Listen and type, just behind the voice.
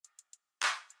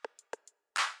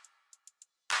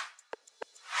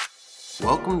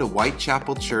Welcome to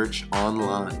Whitechapel Church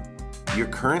Online. You're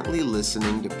currently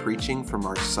listening to preaching from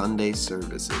our Sunday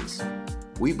services.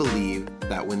 We believe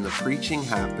that when the preaching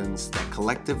happens, that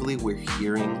collectively we're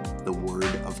hearing the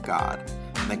Word of God,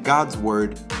 and that God's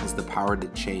Word has the power to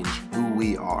change who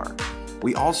we are.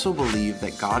 We also believe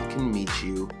that God can meet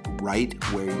you right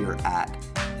where you're at,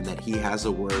 and that He has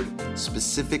a word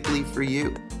specifically for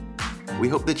you. We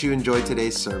hope that you enjoyed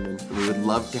today's sermon, and we would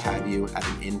love to have you at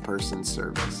an in-person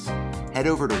service. Head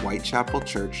over to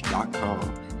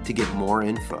whitechapelchurch.com to get more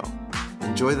info.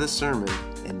 Enjoy the sermon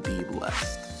and be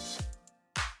blessed.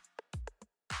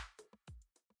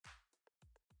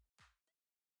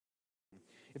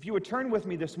 If you would turn with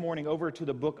me this morning over to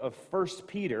the book of 1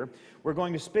 Peter, we're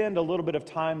going to spend a little bit of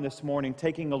time this morning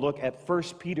taking a look at 1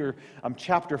 Peter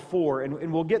chapter 4,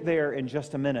 and we'll get there in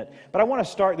just a minute. But I want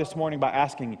to start this morning by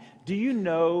asking, do you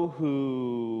know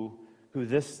who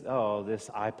this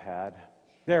iPad,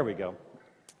 there we go.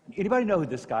 Anybody know who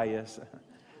this guy is?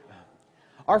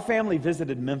 Our family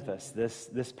visited Memphis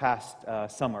this past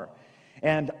summer,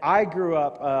 and I grew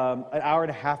up an hour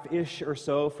and a half-ish or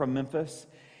so from Memphis.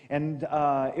 And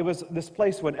it was this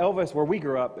place when Elvis, where we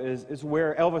grew up, is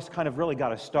where Elvis kind of really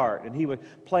got a start. And he was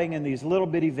playing in these little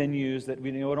bitty venues that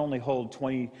would only hold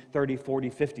 20, 30, 40,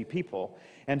 50 people.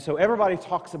 And so everybody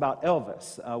talks about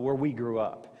Elvis, where we grew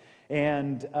up.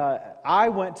 And I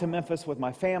went to Memphis with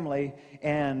my family,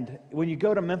 and when you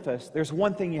go to Memphis, there's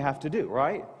one thing you have to do,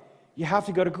 right? You have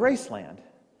to go to Graceland.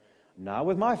 Not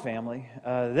with my family.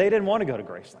 They didn't want to go to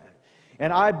Graceland.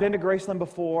 And I'd been to Graceland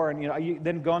before, and you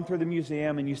then gone through the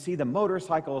museum, and you see the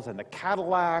motorcycles and the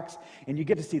Cadillacs, and you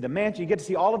get to see the mansion, you get to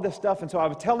see all of this stuff. And so I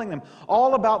was telling them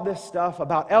all about this stuff,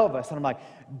 about Elvis, and I'm like,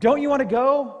 don't you want to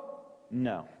go?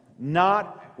 No,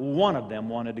 not one of them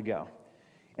wanted to go.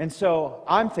 And so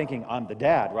I'm thinking, I'm the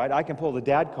dad, right? I can pull the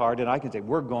dad card, and I can say,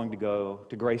 we're going to go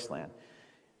to Graceland.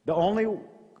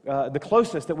 The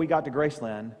closest that we got to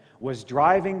Graceland was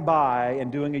driving by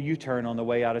and doing a U-turn on the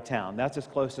way out of town. That's as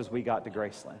close as we got to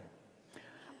Graceland.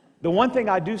 The one thing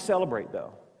I do celebrate,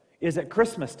 though, is at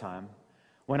Christmas time,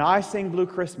 when I sing Blue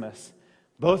Christmas,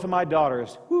 both of my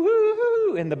daughters,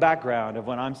 woo-hoo-hoo, in the background of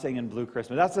when I'm singing Blue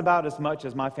Christmas. That's about as much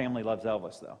as my family loves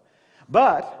Elvis, though.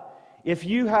 But if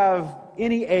you have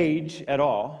any age at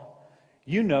all,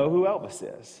 you know who Elvis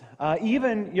is.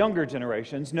 Even younger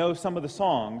generations know some of the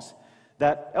songs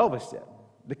that Elvis did.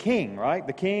 The king, right?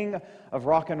 The king of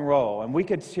rock and roll. And we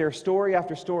could share story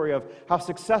after story of how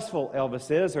successful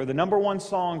Elvis is, or the number one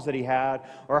songs that he had,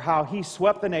 or how he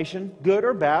swept the nation, good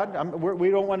or bad. We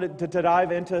don't want to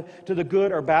dive into the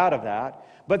good or bad of that.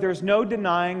 But there's no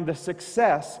denying the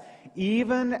success,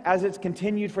 even as it's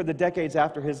continued for the decades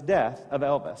after his death, of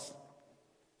Elvis.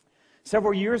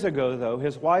 Several years ago, though,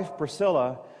 his wife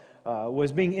Priscilla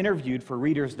was being interviewed for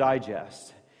Reader's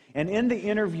Digest. And in the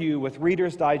interview with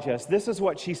Reader's Digest, this is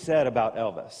what she said about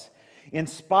Elvis. In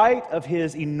spite of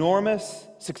his enormous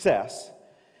success,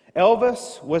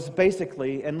 Elvis was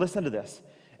basically, and listen to this,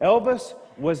 Elvis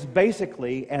was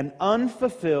basically an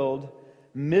unfulfilled,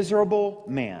 miserable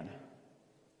man.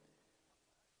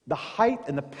 The height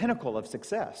and the pinnacle of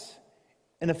success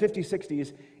in the 50s,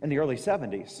 60s, and the early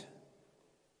 70s.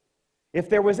 If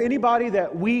there was anybody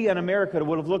that we in America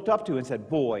would have looked up to and said,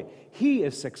 boy, he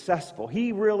is successful,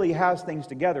 he really has things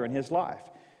together in his life,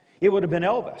 it would have been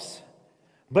Elvis.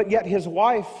 But yet his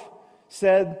wife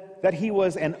said that he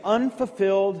was an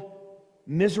unfulfilled,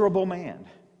 miserable man.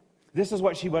 This is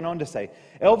what she went on to say.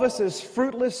 Elvis's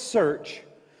fruitless search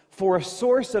for a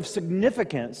source of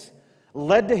significance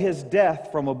led to his death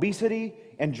from obesity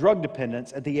and drug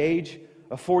dependence at the age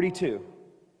of 42.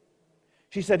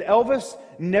 She said Elvis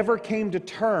never came to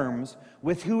terms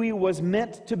with who he was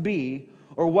meant to be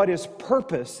or what his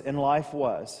purpose in life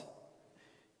was.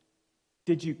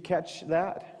 Did you catch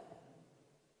that?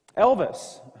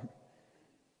 Elvis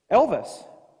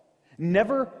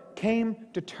never came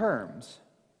to terms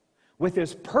with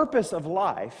his purpose of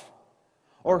life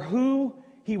or who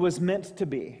he was meant to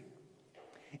be.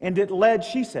 And it led,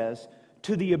 she says,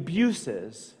 to the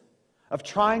abuses of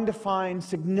trying to find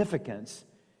significance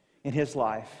in his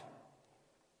life.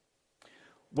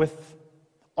 With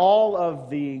all of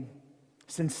the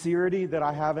sincerity that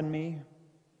I have in me,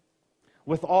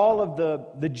 with all of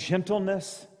the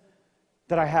gentleness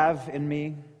that I have in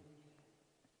me,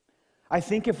 I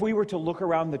think if we were to look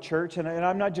around the church, and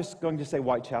I'm not just going to say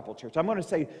Whitechapel Church, I'm going to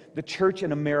say the church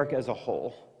in America as a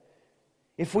whole.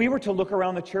 If we were to look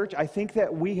around the church, I think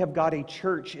that we have got a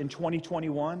church in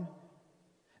 2021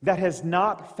 that has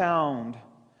not found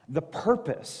the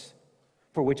purpose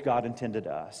for which God intended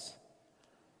us.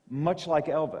 Much like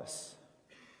Elvis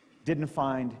didn't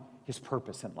find his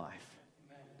purpose in life.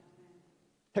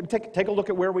 Take a look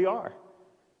at where we are.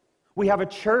 We have a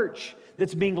church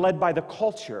that's being led by the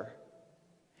culture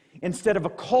instead of a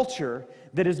culture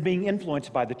that is being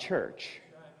influenced by the church.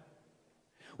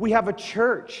 We have a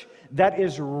church that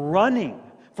is running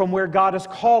from where God is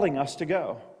calling us to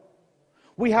go.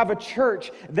 We have a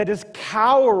church that is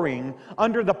cowering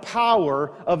under the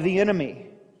power of the enemy.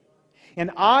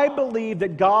 And I believe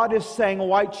that God is saying,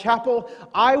 Whitechapel,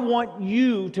 I want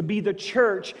you to be the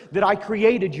church that I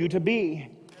created you to be.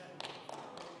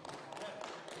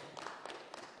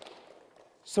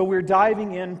 So we're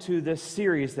diving into this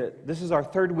series this is our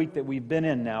third week that we've been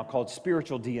in now, called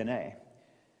Spiritual DNA.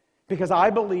 Because I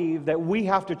believe that we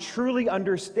have to truly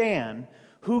understand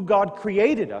who God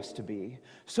created us to be,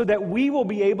 so that we will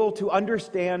be able to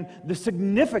understand the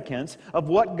significance of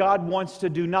what God wants to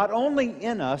do, not only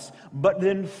in us, but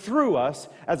then through us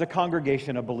as a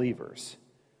congregation of believers.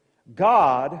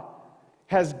 God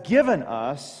has given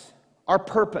us our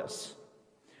purpose.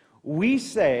 We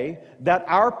say that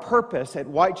our purpose at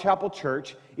Whitechapel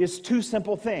Church is two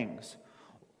simple things: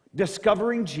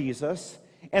 discovering Jesus,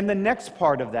 and the next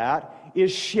part of that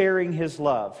is sharing His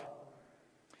love.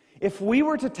 If we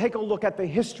were to take a look at the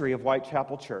history of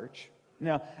Whitechapel Church,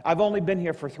 now, I've only been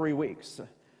here for 3 weeks,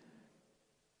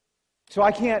 so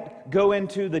I can't go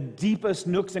into the deepest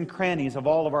nooks and crannies of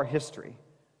all of our history.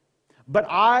 But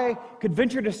I could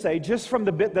venture to say, just from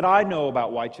the bit that I know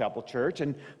about Whitechapel Church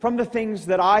and from the things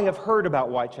that I have heard about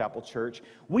Whitechapel Church,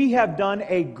 we have done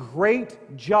a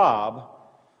great job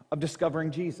of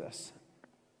discovering Jesus.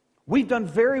 We've done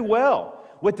very well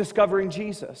with discovering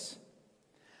Jesus.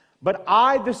 But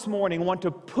I, this morning, want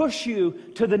to push you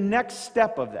to the next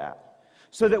step of that,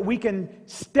 so that we can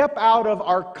step out of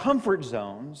our comfort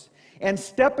zones and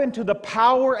step into the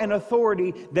power and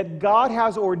authority that God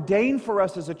has ordained for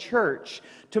us as a church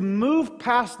to move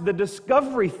past the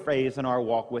discovery phase in our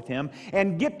walk with Him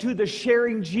and get to the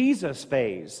sharing Jesus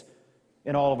phase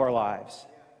in all of our lives.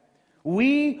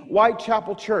 We,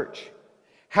 Whitechapel Church,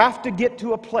 have to get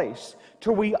to a place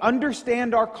till we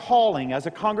understand our calling as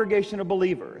a congregation of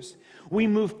believers. We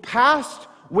move past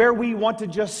where we want to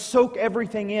just soak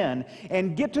everything in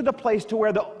and get to the place to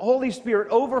where the Holy Spirit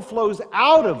overflows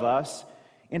out of us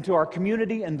into our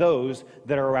community and those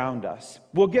that are around us.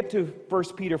 We'll get to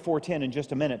 1 Peter 4:10 in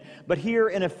just a minute. But here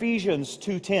in Ephesians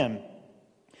 2:10,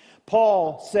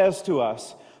 Paul says to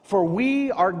us, "For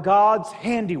we are God's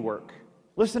handiwork."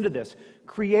 Listen to this.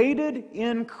 "Created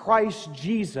in Christ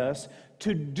Jesus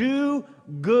to do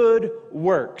good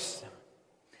works."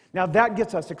 Now that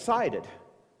gets us excited.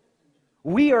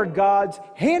 We are God's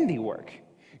handiwork.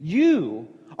 You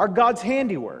are God's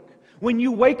handiwork. When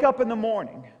you wake up in the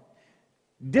morning,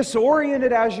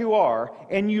 disoriented as you are,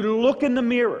 and you look in the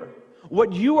mirror,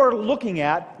 what you are looking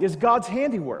at is God's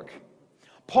handiwork.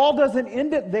 Paul doesn't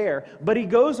end it there, but he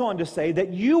goes on to say that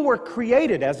you were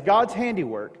created as God's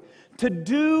handiwork to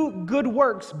do good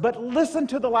works. But listen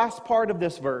to the last part of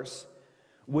this verse,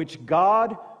 which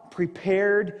God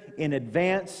prepared in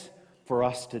advance for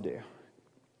us to do.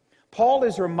 Paul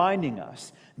is reminding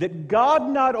us that God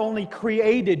not only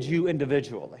created you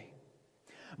individually,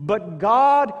 but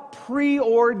God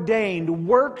preordained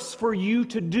works for you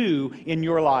to do in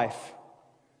your life.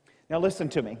 Now listen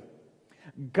to me.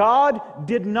 God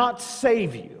did not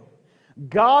save you.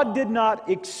 God did not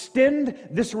extend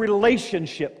this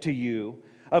relationship to you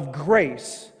of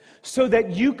grace so that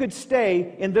you could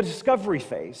stay in the discovery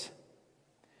phase.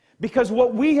 Because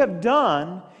what we have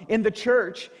done in the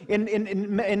church,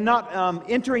 in not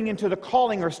entering into the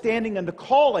calling or standing in the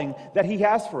calling that He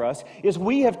has for us, is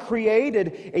we have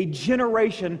created a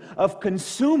generation of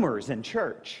consumers in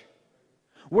church.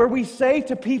 Where we say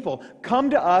to people,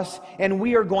 come to us and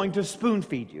we are going to spoon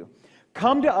feed you.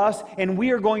 Come to us and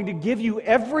we are going to give you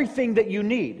everything that you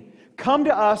need. Come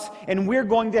to us and we're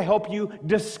going to help you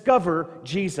discover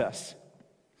Jesus.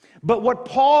 But what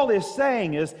Paul is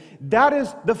saying is that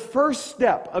is the first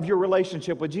step of your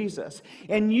relationship with Jesus.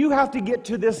 And you have to get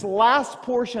to this last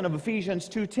portion of Ephesians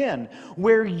 2:10,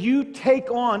 where you take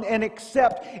on and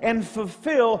accept and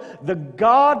fulfill the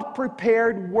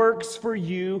God-prepared works for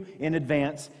you in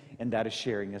advance, and that is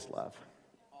sharing His love.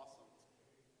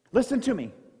 Listen to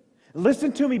me.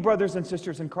 Listen to me, brothers and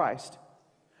sisters in Christ.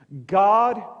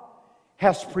 God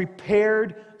has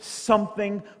prepared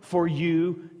something for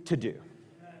you to do.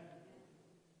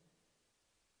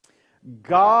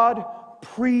 God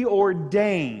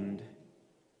preordained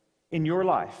in your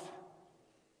life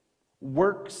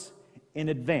works in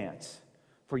advance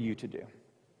for you to do.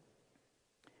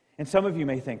 And some of you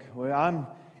may think, well, I'm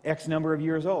X number of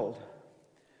years old.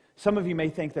 Some of you may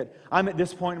think that I'm at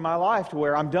this point in my life to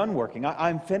where I'm done working.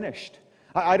 I'm finished.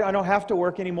 I don't have to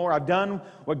work anymore. I've done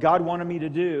what God wanted me to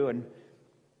do. And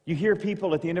you hear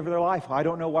people at the end of their life, I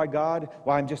don't know why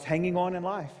I'm just hanging on in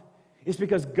life. It's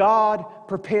because God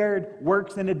prepared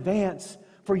works in advance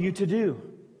for you to do.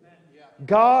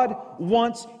 God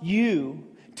wants you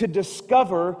to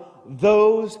discover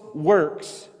those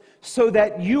works so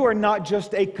that you are not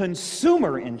just a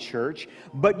consumer in church,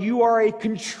 but you are a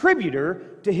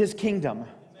contributor to His kingdom.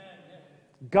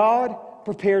 God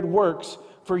prepared works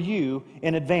for you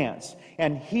in advance,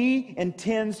 and He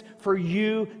intends for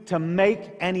you to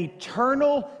make an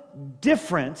eternal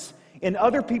difference in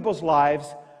other people's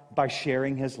lives by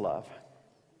sharing His love.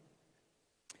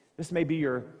 This may be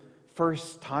your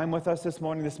first time with us this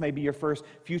morning. This may be your first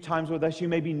few times with us. You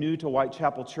may be new to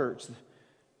Whitechapel Church.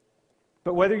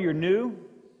 But whether you're new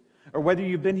or whether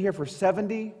you've been here for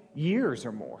 70 years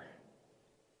or more,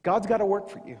 God's got a work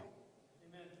for you.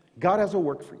 God has a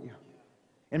work for you.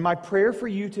 And my prayer for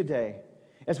you today,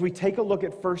 as we take a look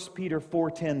at 1 Peter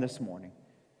 4:10 this morning,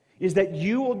 is that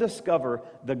you will discover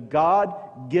the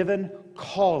God-given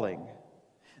calling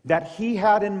that He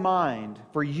had in mind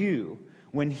for you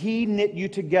when He knit you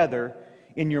together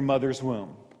in your mother's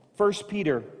womb. 1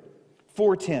 Peter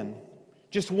 4:10.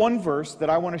 Just one verse that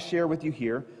I want to share with you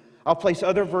here. I'll place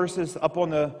other verses up on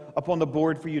the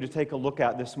board for you to take a look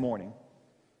at this morning.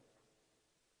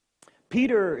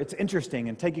 Peter, it's interesting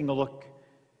in taking a look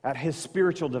at his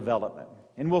spiritual development.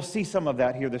 And we'll see some of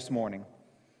that here this morning.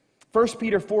 1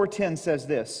 Peter 4:10 says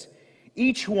this,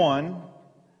 each one,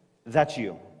 that's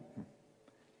you.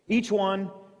 Each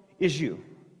one is you.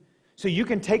 So you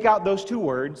can take out those two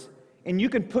words and you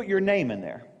can put your name in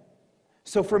there.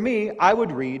 So for me, I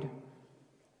would read,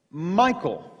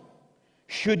 Michael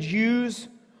should use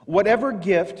whatever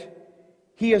gift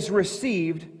he has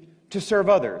received to serve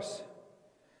others,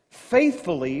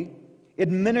 faithfully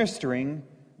administering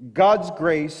God's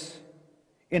grace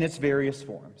in its various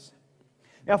forms.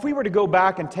 Now, if we were to go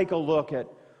back and take a look at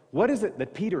what is it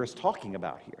that Peter is talking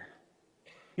about here?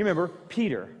 You remember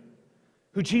Peter,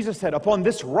 who Jesus said, upon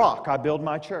this rock I build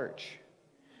my church.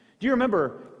 Do you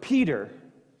remember Peter,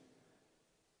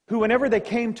 who whenever they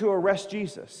came to arrest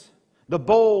Jesus, the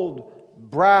bold,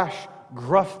 brash,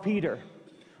 gruff Peter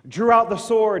drew out the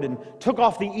sword and took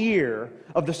off the ear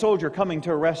of the soldier coming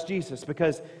to arrest Jesus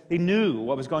because they knew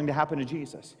what was going to happen to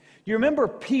Jesus. You remember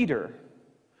Peter,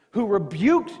 who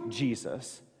rebuked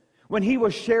Jesus when he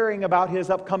was sharing about his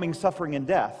upcoming suffering and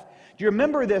death. Do you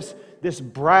remember this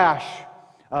brash,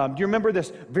 do you remember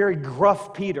this very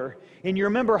gruff Peter? And you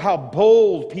remember how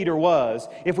bold Peter was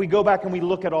if we go back and we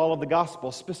look at all of the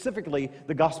Gospels, specifically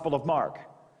the Gospel of Mark.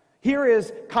 Here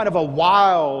is kind of a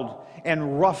wild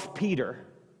and rough Peter.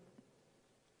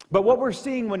 But what we're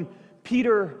seeing when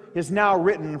Peter is now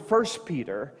written 1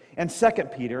 Peter and 2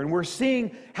 Peter, and we're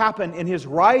seeing happen in his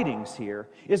writings here,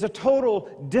 is a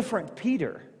total different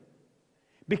Peter.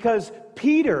 Because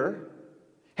Peter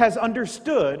has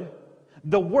understood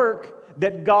the work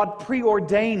that God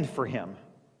preordained for him.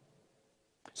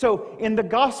 So in the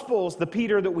Gospels, the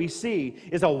Peter that we see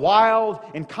is a wild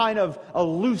and kind of a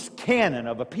loose cannon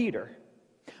of a Peter.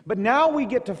 But now we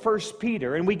get to 1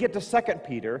 Peter and we get to 2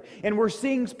 Peter, and we're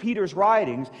seeing Peter's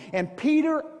writings, and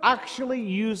Peter actually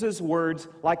uses words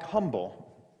like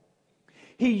humble.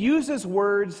 He uses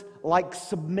words like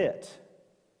submit.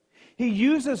 He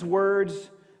uses words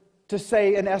to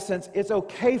say, in essence, it's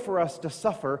okay for us to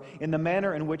suffer in the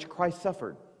manner in which Christ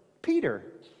suffered. Peter,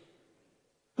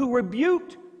 who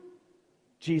rebuked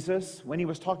Jesus when he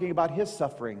was talking about his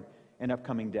suffering and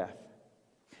upcoming death.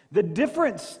 The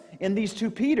difference in these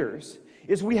two Peters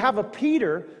is we have a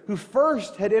Peter who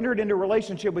first had entered into a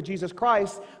relationship with Jesus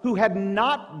Christ, who had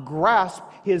not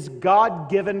grasped his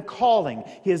God-given calling,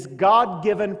 his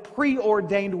God-given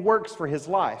preordained works for his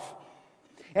life.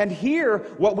 And here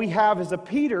what we have is a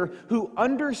Peter who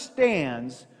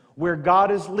understands where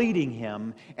God is leading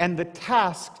him and the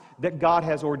task that God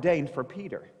has ordained for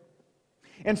Peter.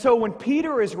 And so when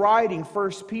Peter is writing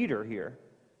 1 Peter here,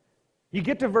 you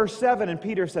get to verse 7 and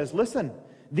Peter says, listen,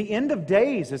 the end of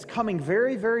days is coming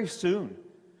very, very soon.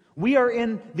 We are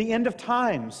in the end of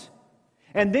times.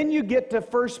 And then you get to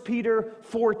 1 Peter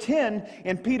 4:10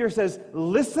 and Peter says,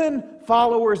 listen,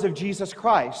 followers of Jesus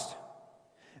Christ.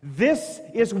 This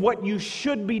is what you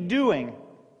should be doing.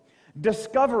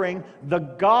 Discovering the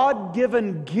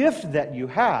God-given gift that you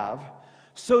have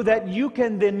so that you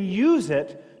can then use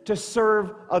it to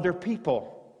serve other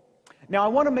people. Now, I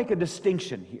want to make a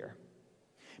distinction here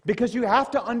because you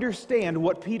have to understand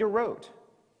what Peter wrote.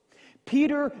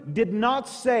 Peter did not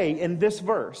say in this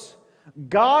verse,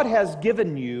 God has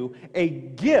given you a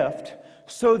gift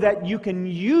so that you can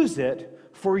use it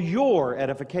for your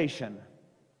edification.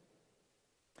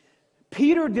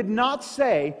 Peter did not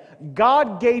say,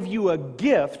 God gave you a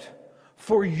gift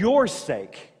for your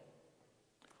sake.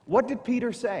 What did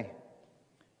Peter say?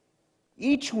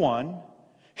 Each one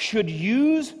should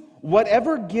use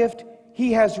whatever gift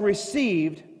he has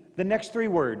received, the next three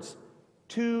words,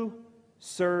 to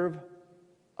serve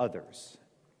others.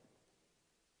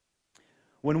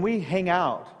 When we hang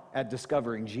out at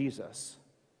Discovering Jesus,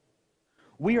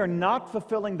 we are not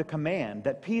fulfilling the command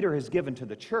that Peter has given to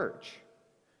the church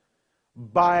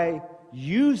by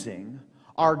using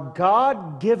our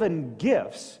God-given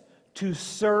gifts to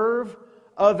serve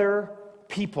other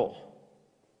people.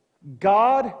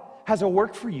 God has a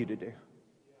work for you to do.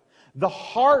 The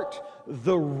heart,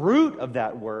 the root of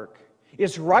that work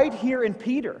is right here in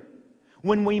Peter.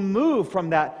 When we move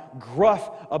from that gruff,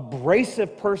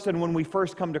 abrasive person when we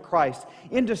first come to Christ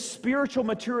into spiritual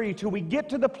maturity till we get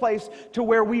to the place to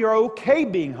where we are okay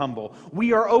being humble,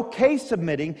 we are okay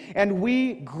submitting, and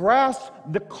we grasp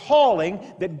the calling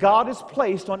that God has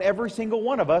placed on every single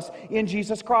one of us in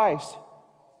Jesus Christ.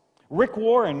 Rick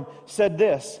Warren said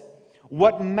this,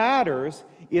 "What matters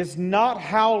is not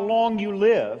how long you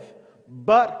live,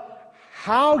 but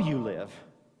how you live.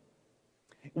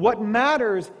 What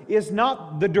matters is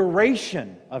not the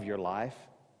duration of your life,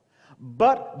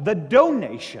 but the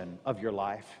donation of your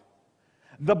life."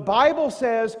 The Bible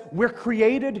says we're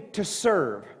created to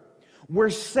serve.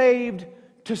 We're saved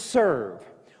to serve.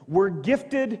 We're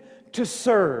gifted to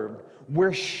serve.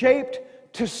 We're shaped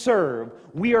to serve.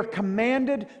 We are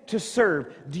commanded to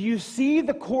serve. Do you see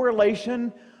the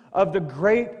correlation of the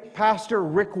great Pastor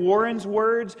Rick Warren's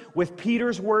words with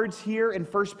Peter's words here in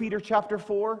 1 Peter chapter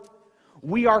 4?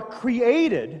 We are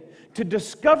created to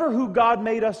discover who God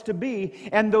made us to be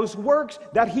and those works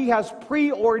that He has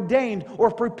preordained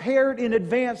or prepared in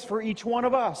advance for each one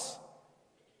of us.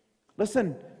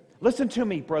 Listen to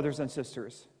me, brothers and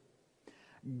sisters.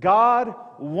 God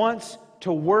wants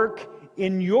to work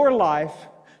in your life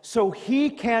so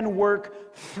He can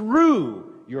work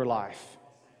through your life.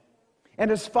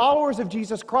 And as followers of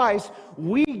Jesus Christ,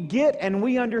 we get and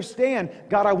we understand,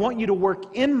 God, I want you to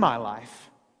work in my life.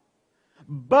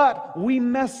 But we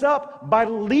mess up by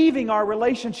leaving our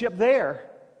relationship there.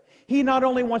 He not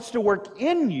only wants to work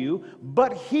in you,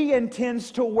 but He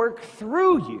intends to work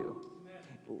through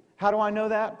you. How do I know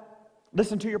that?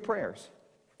 Listen to your prayers.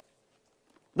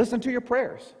 Listen to your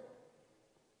prayers.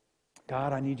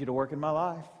 God, I need you to work in my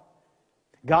life.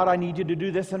 God, I need you to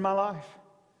do this in my life.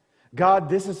 God,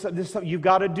 this is you've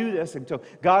got to do this. And so,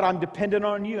 God, I'm dependent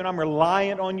on you and I'm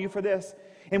reliant on you for this.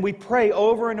 And we pray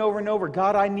over and over and over,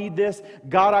 God, I need this.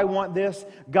 God, I want this.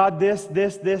 God, this,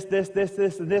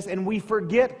 and this. And we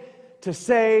forget to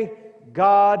say,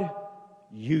 God,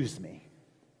 use me.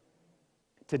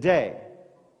 Today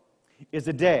is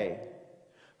a day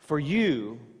for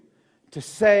you to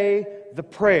say the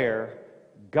prayer,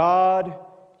 God,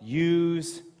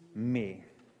 use me.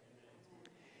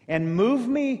 And move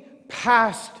me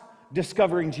past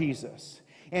discovering Jesus.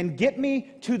 And get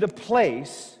me to the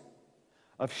place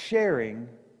of sharing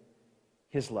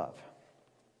His love.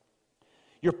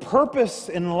 Your purpose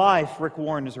in life, Rick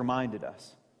Warren has reminded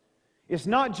us, is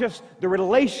not just the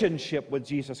relationship with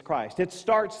Jesus Christ. It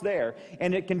starts there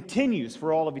and it continues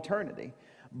for all of eternity.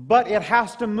 But it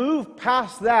has to move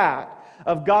past that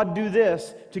of God do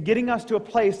this to getting us to a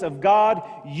place of God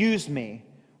use me.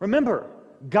 Remember,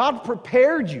 God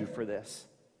prepared you for this.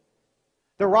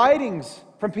 The writings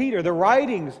from Peter, the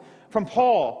writings from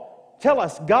Paul tell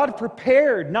us God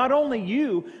prepared not only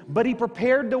you, but He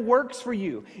prepared the works for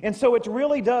you. And so it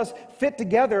really does fit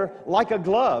together like a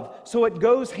glove. So it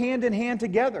goes hand in hand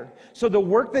together. So the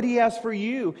work that He has for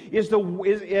you is the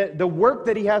work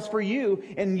that He has for you,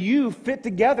 and you fit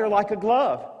together like a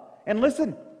glove. And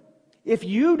listen, if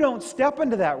you don't step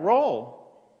into that role,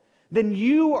 then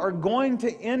you are going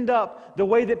to end up the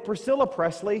way that Priscilla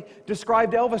Presley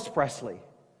described Elvis Presley,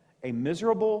 a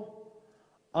miserable,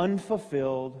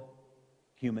 unfulfilled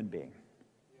human being.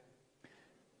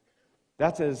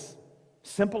 That's as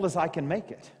simple as I can make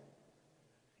it.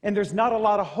 And there's not a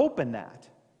lot of hope in that.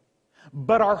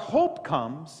 But our hope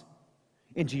comes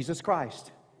in Jesus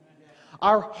Christ.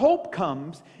 Our hope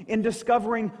comes in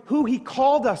discovering who He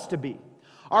called us to be.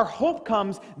 Our hope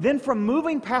comes then from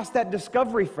moving past that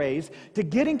discovery phase to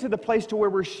getting to the place to where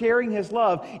we're sharing His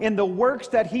love in the works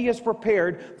that He has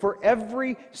prepared for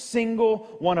every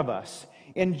single one of us.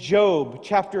 In Job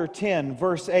chapter 10,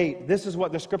 verse 8, this is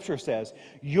what the Scripture says.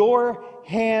 Your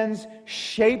hands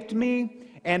shaped me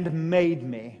and made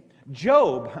me.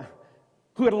 Job,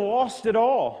 who had lost it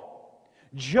all.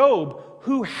 Job,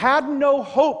 who had no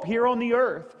hope here on the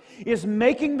earth. is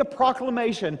making the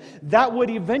proclamation that would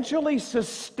eventually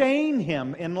sustain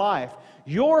him in life.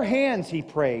 Your hands, he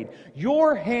prayed,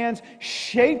 your hands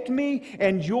shaped me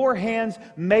and your hands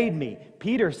made me.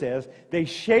 Peter says, they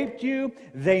shaped you,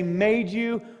 they made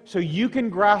you, so you can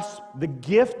grasp the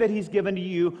gift that he's given to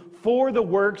you for the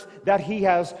works that he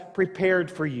has prepared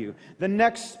for you. The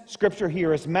next scripture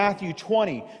here is Matthew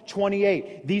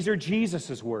 20:28. These are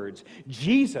Jesus' words.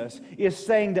 Jesus is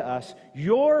saying to us,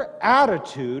 your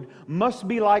attitude must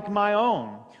be like my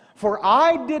own. For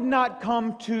I did not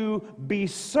come to be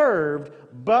served,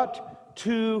 but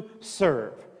to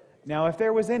serve. Now, if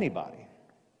there was anybody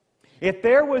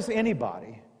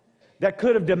that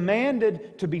could have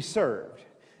demanded to be served,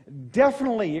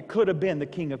 definitely it could have been the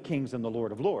King of Kings and the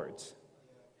Lord of Lords.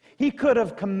 He could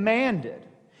have commanded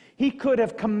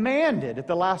at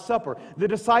the Last Supper the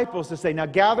disciples to say, now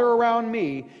gather around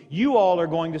me, you all are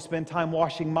going to spend time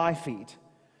washing my feet.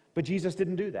 But Jesus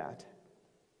didn't do that.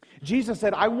 Jesus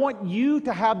said, I want you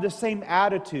to have the same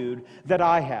attitude that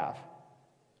I have.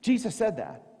 Jesus said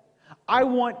that. I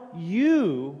want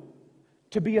you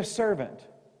to be a servant.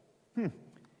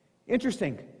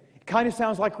 Interesting. It kind of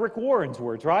sounds like Rick Warren's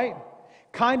words, right?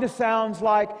 Kind of sounds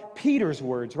like Peter's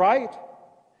words, right?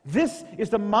 This is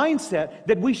the mindset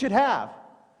that we should have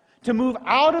to move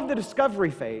out of the discovery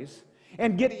phase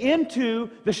and get into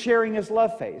the sharing his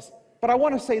love phase. But I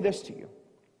want to say this to you.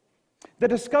 The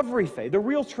discovery phase, the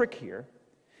real trick here,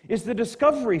 is the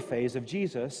discovery phase of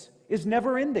Jesus is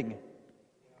never ending.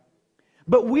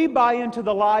 But we buy into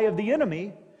the lie of the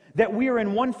enemy that we are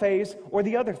in one phase or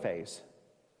the other phase.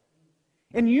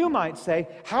 And you might say,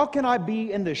 how can I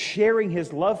be in the sharing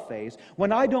his love phase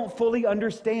when I don't fully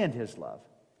understand his love?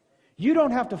 You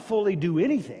don't have to fully do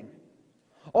anything.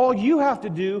 All you have to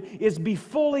do is be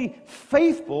fully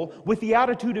faithful with the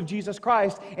attitude of Jesus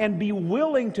Christ and be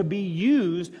willing to be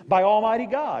used by Almighty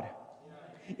God.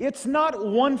 It's not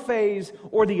one phase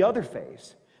or the other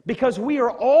phase, because we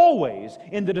are always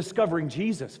in the discovering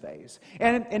Jesus phase.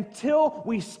 And until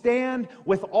we stand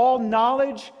with all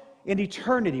knowledge in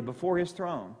eternity before his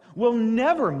throne, we'll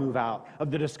never move out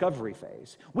of the discovery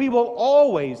phase. We will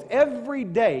always, every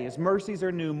day, as mercies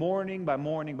are new, morning by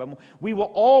morning by morning, we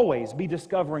will always be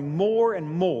discovering more and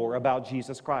more about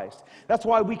Jesus Christ. That's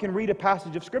why we can read a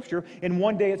passage of Scripture, and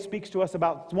one day it speaks to us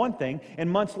about one thing, and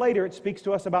months later it speaks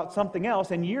to us about something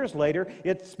else, and years later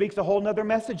it speaks a whole other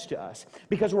message to us.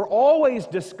 Because we're always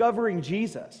discovering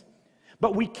Jesus.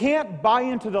 But we can't buy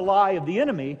into the lie of the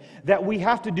enemy that we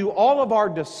have to do all of our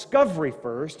discovery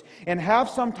first and have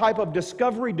some type of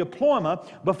discovery diploma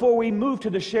before we move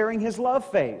to the sharing his love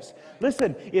phase.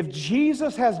 Listen, if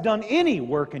Jesus has done any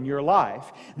work in your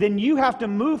life, then you have to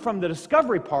move from the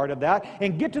discovery part of that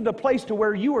and get to the place to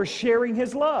where you are sharing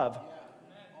his love.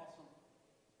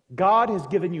 God has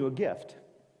given you a gift.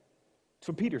 That's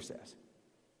what Peter says.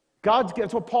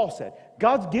 That's what Paul said.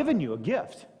 God's given you a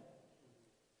gift.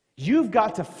 You've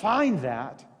got to find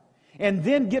that and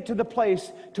then get to the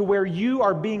place to where you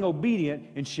are being obedient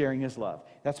in sharing his love.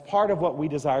 That's part of what we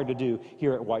desire to do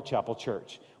here at Whitechapel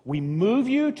Church. We move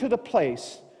you to the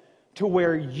place to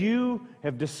where you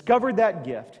have discovered that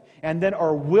gift and then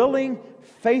are willing,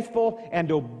 faithful,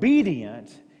 and obedient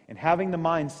in having the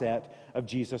mindset of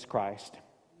Jesus Christ.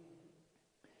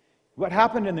 What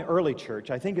happened in the early church,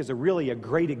 I think, is really a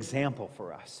great example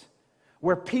for us.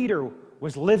 Where Peter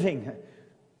was living,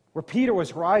 where Peter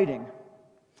was writing,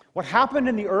 what happened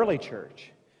in the early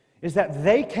church is that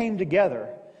they came together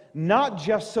not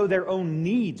just so their own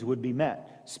needs would be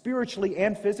met, spiritually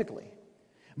and physically,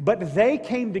 but they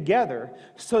came together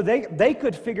so they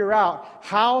could figure out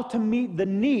how to meet the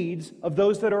needs of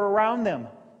those that are around them.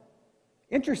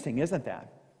 Interesting, isn't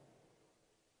that?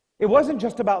 It wasn't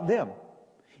just about them.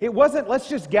 It wasn't, let's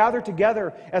just gather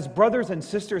together as brothers and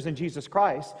sisters in Jesus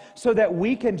Christ so that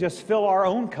we can just fill our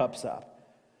own cups up.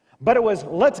 But it was,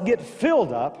 let's get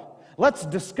filled up, let's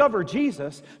discover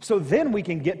Jesus, so then we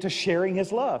can get to sharing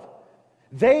his love.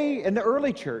 They, in the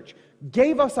early church,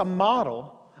 gave us a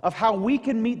model of how we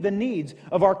can meet the needs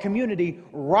of our community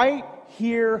right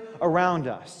here around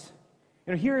us.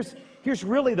 You know, here's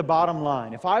really the bottom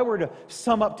line. If I were to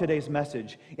sum up today's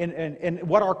message and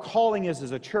what our calling is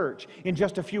as a church in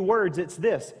just a few words, it's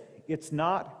this: it's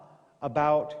not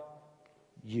about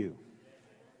you.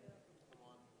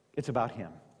 It's about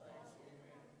him.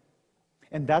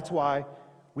 And that's why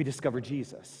we discover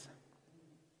Jesus.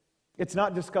 It's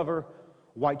not discover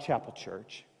Whitechapel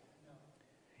Church.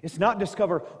 It's not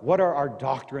discover what are our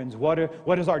doctrines, what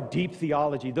is our deep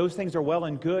theology. Those things are well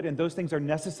and good, and those things are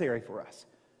necessary for us.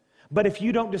 But if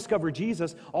you don't discover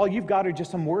Jesus, all you've got are just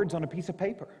some words on a piece of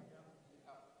paper.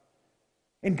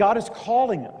 And God is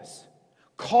calling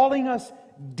calling us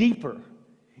deeper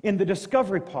in the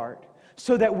discovery part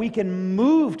so that we can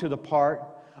move to the part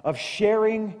of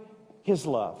sharing His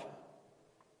love.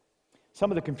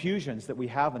 Some of the confusions that we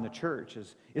have in the church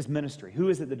is ministry. Who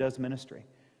is it that does ministry?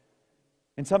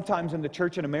 And sometimes in the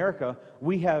church in America,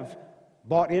 we have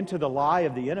bought into the lie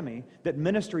of the enemy that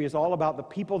ministry is all about the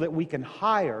people that we can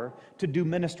hire to do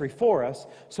ministry for us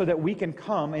so that we can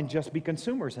come and just be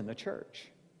consumers in the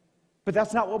church. But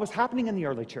that's not what was happening in the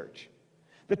early church.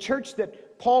 The church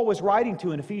that Paul was writing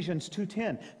to in Ephesians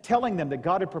 2:10, telling them that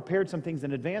God had prepared some things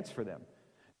in advance for them.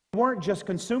 They weren't just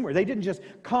consumers. They didn't just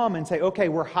come and say, okay,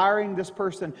 we're hiring this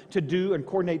person to do and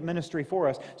coordinate ministry for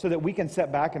us so that we can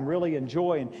sit back and really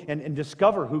enjoy and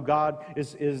discover who God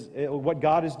is what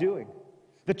God is doing.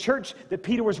 The church that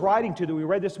Peter was writing to, that we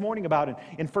read this morning about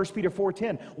in 1 Peter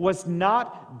 4:10, was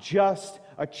not just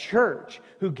a church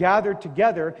who gathered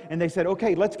together and they said,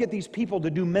 okay, let's get these people to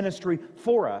do ministry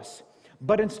for us.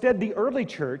 But instead, the early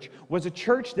church was a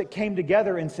church that came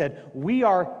together and said, we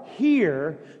are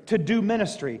here to do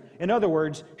ministry. In other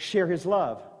words, share His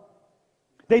love.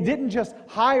 They didn't just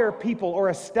hire people or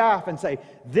a staff and say,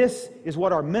 this is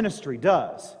what our ministry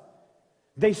does.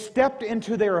 They stepped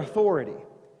into their authority.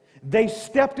 They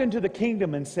stepped into the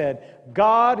kingdom and said,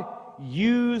 God,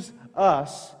 use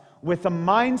us with the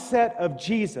mindset of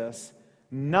Jesus,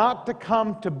 not to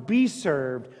come to be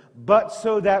served, but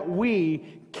so that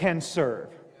we can serve.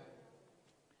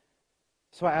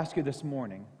 So I ask you this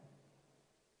morning,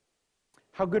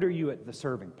 how good are you at the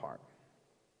serving part?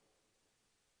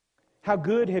 How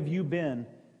good have you been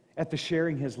at the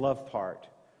sharing His love part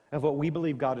of what we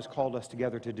believe God has called us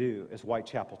together to do as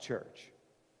Whitechapel Church?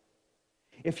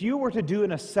 If you were to do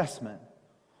an assessment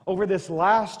over this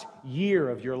last year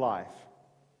of your life,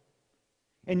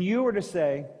 and you were to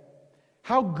say,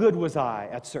 how good was I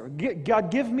at serving?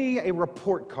 God, give me a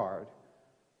report card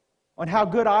on how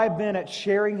good I've been at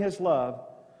sharing His love,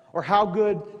 or how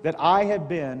good that I have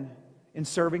been in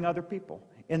serving other people,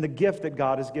 in the gift that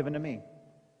God has given to me.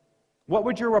 What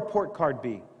would your report card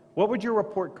be? What would your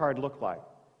report card look like?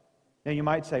 Now you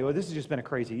might say, well, this has just been a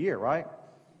crazy year, right?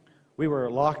 We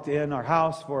were locked in our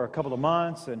house for a couple of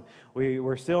months, and we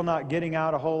were still not getting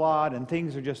out a whole lot, and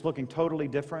things are just looking totally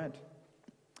different.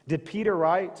 Did Peter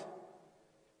write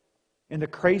in the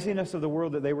craziness of the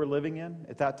world that they were living in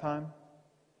at that time,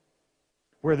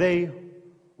 where they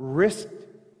risked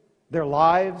their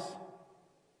lives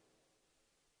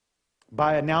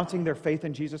by announcing their faith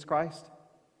in Jesus Christ?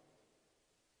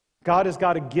 God has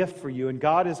got a gift for you, and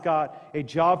God has got a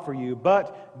job for you,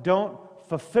 but don't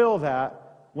fulfill that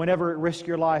whenever it risks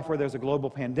your life or there's a global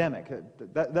pandemic.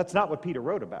 That's not what Peter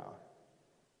wrote about.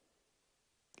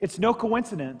 It's no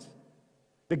coincidence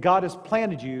that God has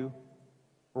planted you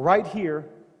right here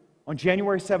on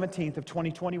January 17th of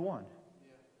 2021.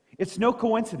 It's no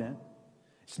coincidence.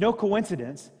 It's no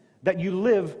coincidence that you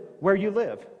live where you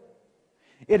live.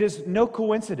 It is no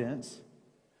coincidence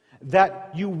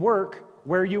that you work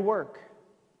where you work.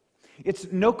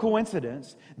 It's no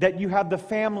coincidence that you have the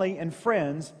family and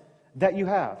friends that you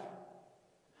have.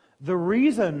 The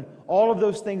reason all of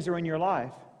those things are in your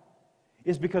life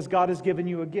is because God has given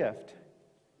you a gift.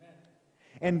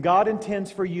 And God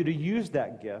intends for you to use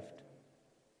that gift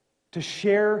to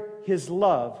share His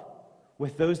love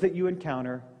with those that you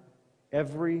encounter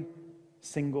every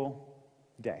single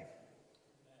day.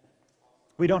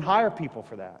 We don't hire people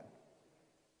for that.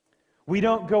 We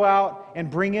don't go out and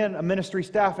bring in a ministry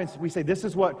staff and we say, this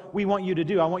is what we want you to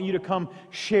do. I want you to come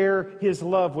share His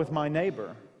love with my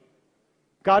neighbor.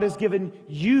 God has given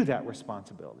you that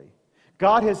responsibility.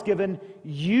 God has given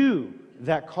you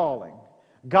that calling.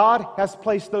 God has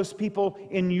placed those people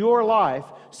in your life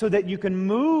so that you can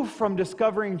move from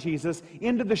discovering Jesus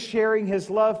into the sharing His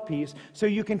love piece, so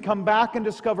you can come back and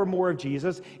discover more of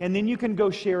Jesus, and then you can go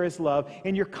share His love,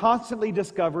 and you're constantly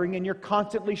discovering, and you're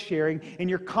constantly sharing, and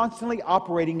you're constantly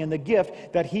operating in the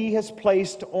gift that He has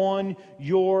placed on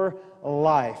your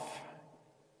life.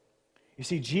 You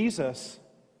see, Jesus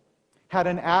had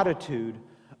an attitude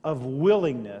of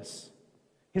willingness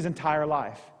His entire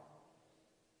life.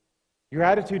 Your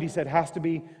attitude, he said, has to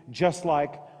be just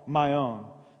like my own.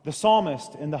 The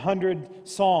psalmist in the 100th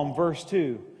Psalm, verse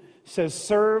 2, says,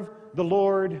 serve the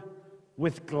Lord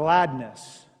with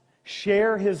gladness.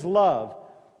 Share His love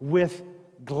with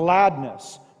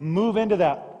gladness. Move into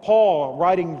that. Paul,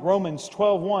 writing Romans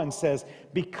 12:1, says,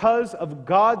 because of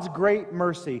God's great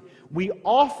mercy, we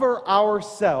offer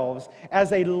ourselves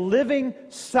as a living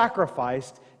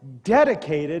sacrifice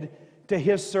dedicated to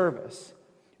His service.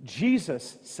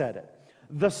 Jesus said it.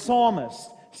 The psalmist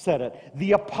said it.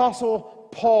 The apostle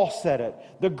Paul said it.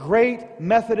 The great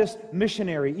Methodist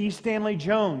missionary, E. Stanley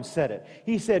Jones, said it.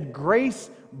 He said, grace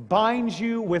binds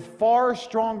you with far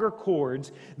stronger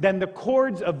cords than the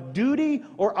cords of duty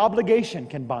or obligation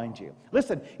can bind you.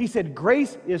 Listen, he said,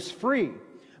 grace is free,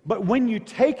 but when you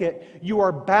take it, you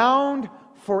are bound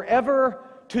forever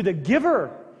to the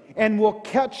giver and will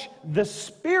catch the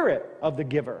spirit of the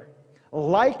giver.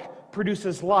 Like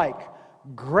produces like.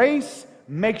 Grace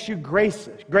makes you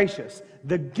gracious.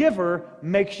 The giver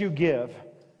makes you give.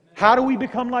 How do we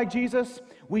become like Jesus?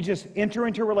 We just enter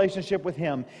into a relationship with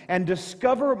Him and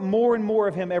discover more and more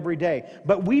of Him every day.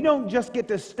 But we don't just get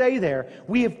to stay there.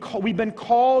 We've been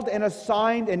called and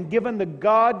assigned and given the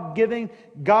God-given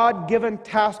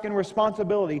task and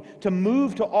responsibility to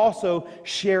move to also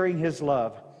sharing His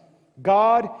love.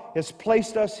 God has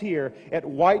placed us here at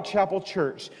Whitechapel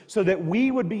Church so that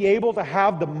we would be able to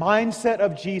have the mindset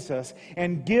of Jesus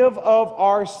and give of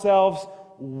ourselves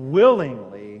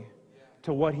willingly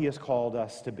to what He has called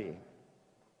us to be.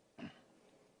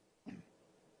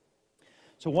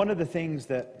 So one of the things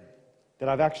that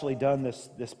I've actually done this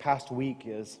past week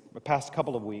is, the past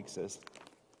couple of weeks is,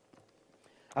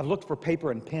 I've looked for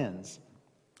paper and pens.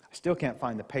 I still can't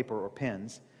find the paper or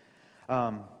pens.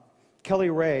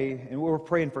 Kelly Ray, and we were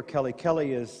praying for Kelly.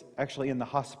 Kelly is actually in the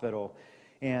hospital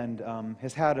and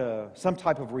has had some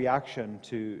type of reaction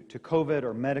to COVID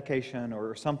or medication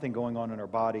or something going on in her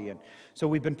body. And so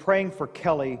we've been praying for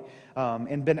Kelly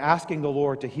and been asking the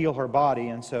Lord to heal her body.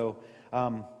 And so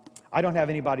I don't have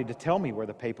anybody to tell me where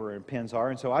the paper and pens are.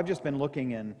 And so I've just been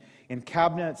looking in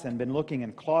cabinets and been looking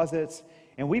in closets.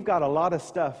 And we've got a lot of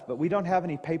stuff, but we don't have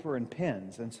any paper and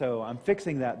pens. And so I'm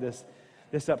fixing that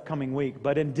this upcoming week.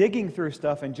 But in digging through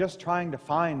stuff and just trying to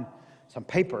find some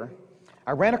paper,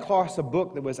 I ran across a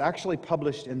book that was actually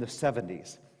published in the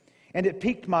 70s. And it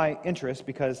piqued my interest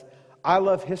because I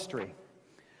love history.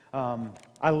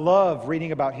 I love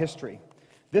reading about history.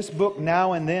 This book,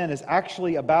 Now and Then, is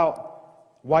actually about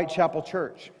Whitechapel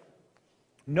Church.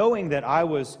 Knowing that I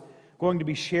was going to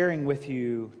be sharing with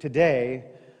you today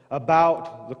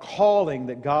about the calling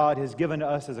that God has given to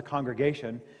us as a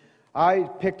congregation, I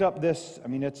picked up this. I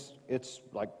mean, it's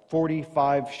like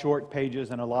 45 short pages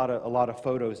and a lot of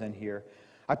photos in here.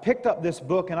 I picked up this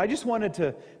book and I just wanted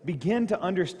to begin to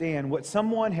understand what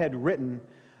someone had written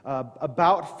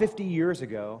about 50 years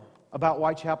ago about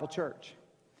Whitechapel Church.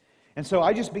 And so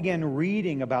I just began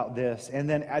reading about this, and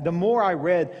then the more I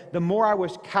read, the more I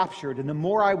was captured and the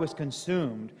more I was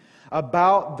consumed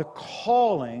about the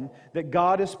calling that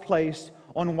God has placed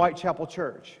on Whitechapel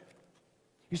Church.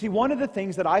 You see, one of the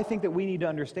things that I think that we need to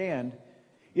understand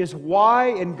is why,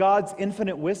 in God's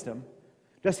infinite wisdom,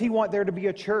 does He want there to be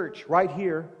a church right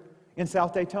here in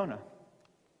South Daytona?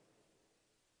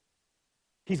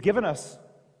 He's given us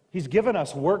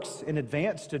works in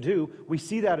advance to do. We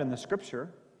see that in the Scripture.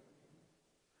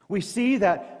 We see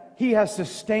that He has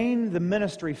sustained the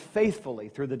ministry faithfully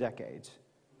through the decades.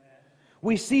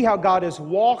 We see how God has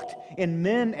walked in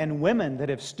men and women that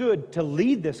have stood to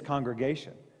lead this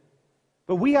congregation.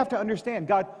 But we have to understand,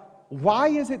 God, why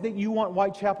is it that you want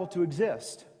Whitechapel to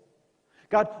exist?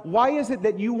 God, why is it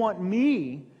that you want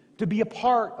me to be a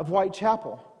part of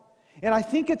Whitechapel? And I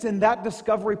think it's in that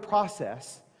discovery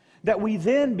process that we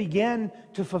then begin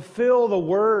to fulfill the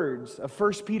words of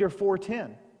 1 Peter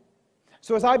 4:10.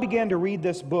 So as I began to read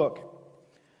this book,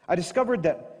 I discovered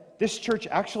that this church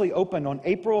actually opened on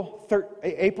April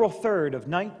 3rd of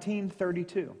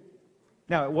 1932.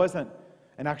 Now, it wasn't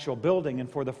an actual building, and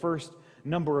for the first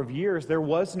number of years, there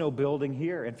was no building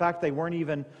here. In fact, they weren't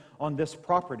even on this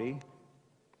property.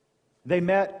 They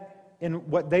met in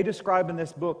what they describe in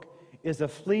this book is a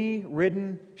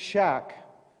flea-ridden shack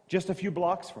just a few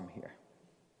blocks from here.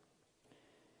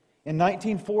 In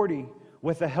 1940,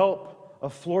 with the help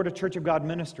of Florida Church of God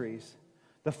Ministries,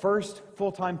 the first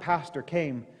full-time pastor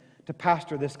came to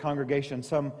pastor this congregation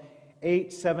some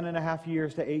 7.5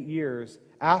 years to 8 years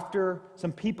after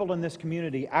some people in this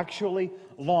community actually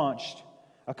launched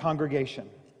a congregation.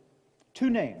 Two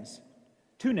names,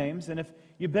 and if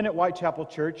you've been at Whitechapel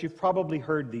Church, you've probably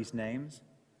heard these names.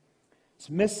 It's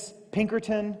Miss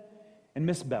Pinkerton and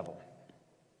Miss Bevel.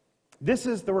 This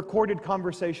is the recorded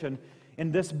conversation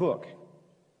in this book.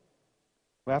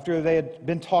 After they had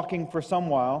been talking for some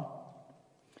while,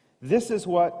 this is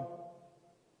what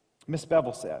Miss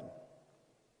Bevel said.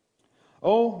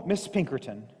 "Oh, Miss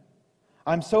Pinkerton,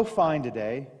 I'm so fine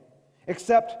today,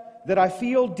 except that I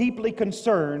feel deeply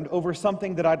concerned over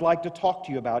something that I'd like to talk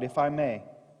to you about, if I may."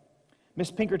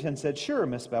 Miss Pinkerton said, "Sure,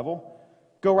 Miss Bevel,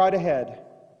 go right ahead."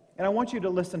 And I want you to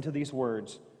listen to these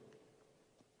words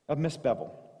of Miss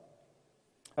Bevel.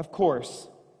 "Of course,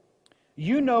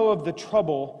 you know of the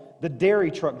trouble the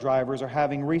dairy truck drivers are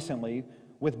having recently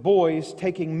with boys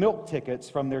taking milk tickets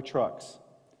from their trucks.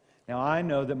 Now, I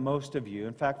know that most of you,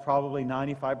 in fact, probably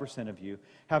 95% of you,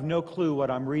 have no clue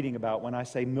what I'm reading about when I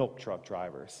say milk truck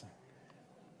drivers.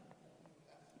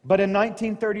 But in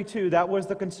 1932, that was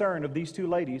the concern of these two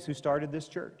ladies who started this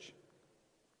church.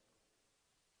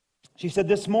 She said,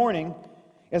 "This morning,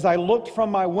 as I looked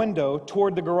from my window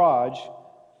toward the garage,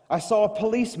 I saw a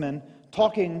policeman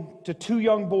talking to two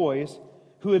young boys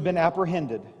who had been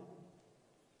apprehended.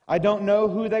 I don't know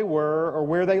who they were or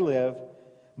where they live,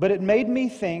 but it made me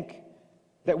think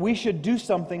that we should do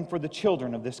something for the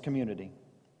children of this community.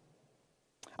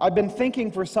 I've been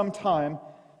thinking for some time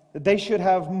that they should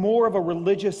have more of a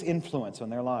religious influence on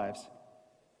their lives.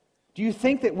 Do you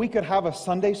think that we could have a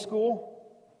Sunday school?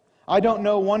 I don't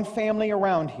know one family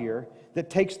around here that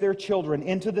takes their children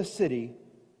into the city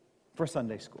for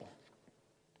Sunday school."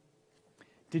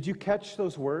 Did you catch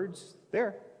those words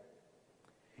there?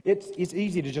 It's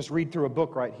easy to just read through a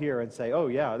book right here and say, "Oh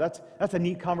yeah, that's a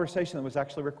neat conversation that was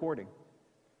actually recording."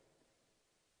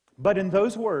 But in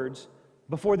those words,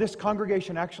 before this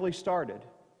congregation actually started,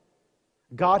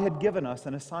 God had given us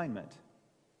an assignment.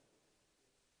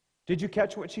 Did you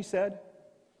catch what she said?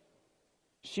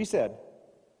 She said,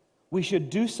 we should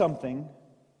do something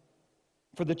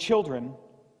for the children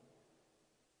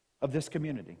of this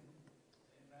community.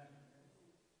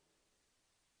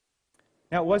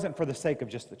 Now, it wasn't for the sake of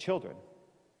just the children.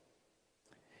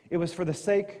 It was for the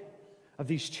sake of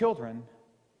these children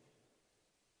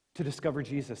to discover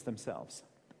Jesus themselves.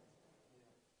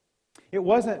 It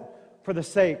wasn't for the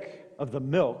sake of the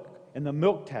milk and the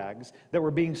milk tags that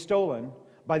were being stolen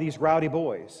by these rowdy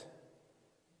boys.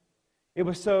 It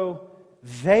was so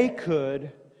they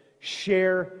could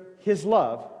share His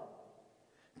love,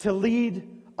 to lead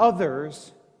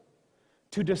others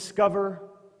to discover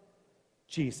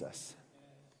Jesus.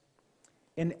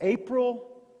 In April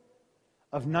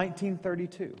of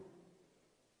 1932,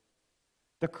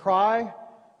 the cry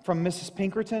from Mrs.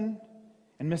 Pinkerton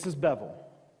and Mrs. Bevel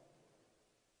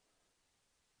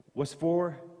was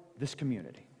for this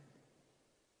community.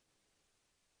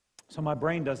 So my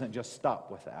brain doesn't just stop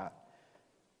with that.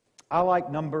 I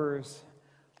like numbers,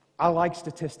 I like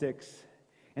statistics,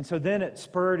 and so then it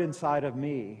spurred inside of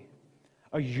me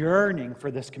a yearning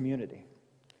for this community.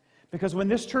 Because when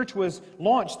this church was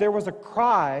launched, there was a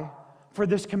cry for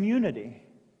this community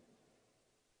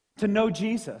to know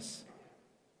Jesus.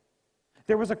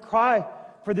 There was a cry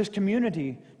for this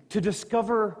community to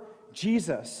discover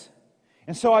Jesus.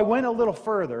 And so I went a little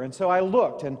further, and so I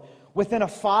looked, and within a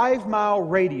 5-mile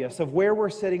radius of where we're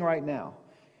sitting right now,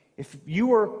 if you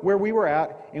were where we were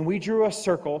at, and we drew a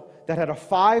circle that had a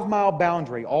 5-mile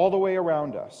boundary all the way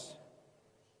around us,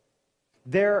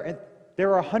 there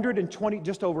are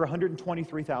just over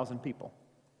 123,000 people.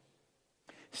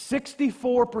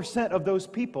 64% of those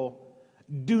people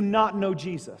do not know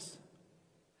Jesus.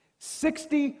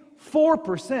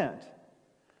 64%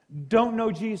 don't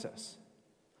know Jesus.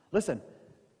 Listen,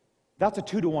 that's a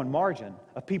 2-to-1 margin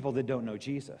of people that don't know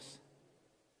Jesus.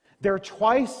 There are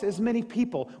twice as many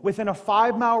people within a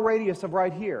 5-mile radius of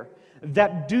right here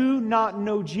that do not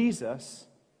know Jesus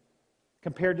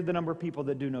compared to the number of people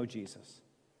that do know Jesus.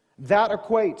 That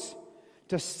equates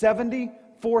to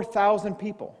 74,000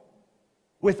 people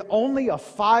with only a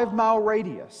 5-mile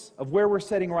radius of where we're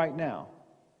sitting right now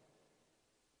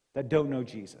that don't know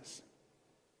Jesus.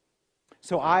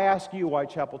 So I ask you,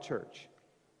 Whitechapel Church,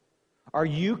 are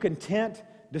you content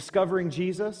discovering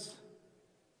Jesus?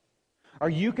 Are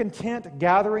you content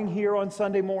gathering here on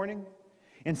Sunday morning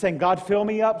and saying, God, fill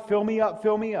me up, fill me up,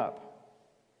 fill me up?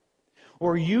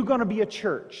 Or are you going to be a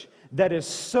church that is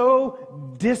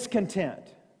so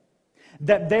discontent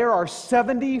that there are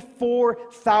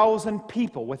 74,000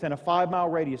 people within a 5-mile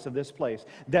radius of this place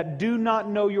that do not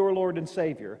know your Lord and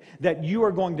Savior, that you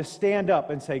are going to stand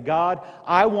up and say, God,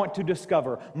 I want to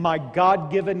discover my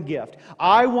God-given gift.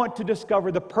 I want to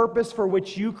discover the purpose for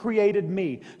which you created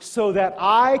me so that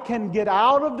I can get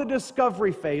out of the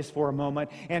discovery phase for a moment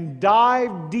and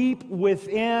dive deep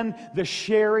within the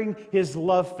sharing His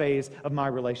love phase of my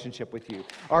relationship with you.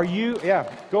 Are you? Yeah,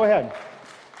 go ahead.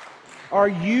 Are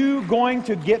you going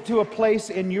to get to a place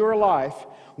in your life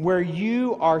where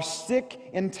you are sick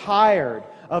and tired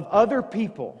of other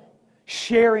people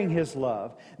sharing His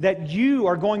love, that you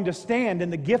are going to stand in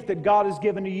the gift that God has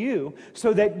given to you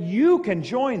so that you can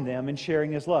join them in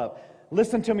sharing His love?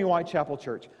 Listen to me, Whitechapel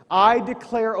Church. I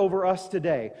declare over us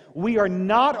today, we are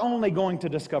not only going to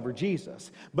discover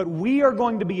Jesus, but we are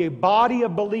going to be a body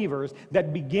of believers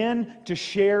that begin to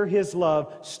share His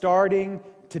love starting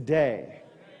today.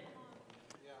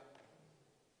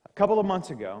 A couple of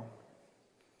months ago,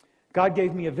 God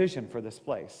gave me a vision for this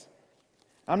place.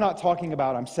 I'm not talking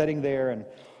about I'm sitting there and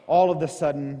all of a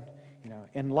sudden,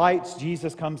 in lights,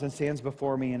 Jesus comes and stands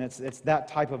before me, and it's that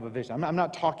type of a vision. I'm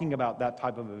not talking about that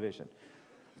type of a vision.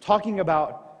 I'm talking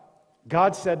about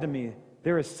God said to me,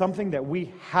 there is something that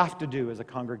we have to do as a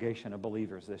congregation of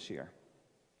believers this year.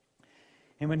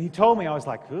 And when He told me, I was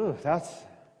like, ooh,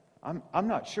 I'm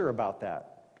not sure about that.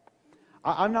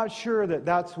 I'm not sure that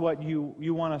that's what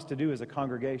you want us to do as a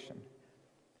congregation.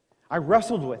 I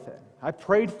wrestled with it. I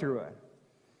prayed through it.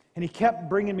 And He kept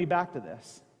bringing me back to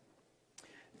this.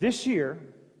 This year,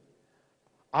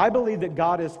 I believe that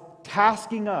God is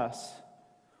tasking us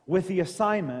with the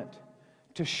assignment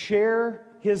to share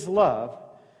His love,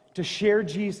 to share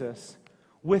Jesus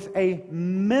with a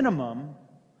minimum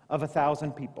of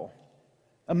 1,000 people.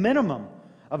 A minimum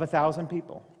of 1,000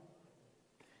 people.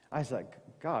 I was like,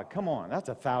 God, come on, that's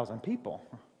 1,000 people.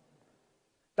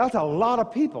 That's a lot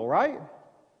of people, right?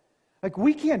 Like,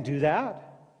 we can't do that.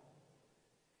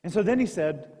 And so then He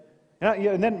said,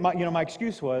 and then my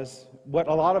excuse was what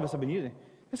a lot of us have been using.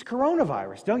 It's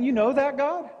coronavirus. Don't you know that,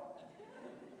 God?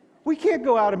 We can't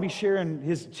go out and be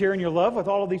sharing your love with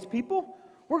all of these people.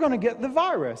 We're going to get the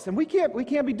virus, and we can't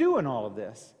be doing all of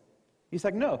this. He's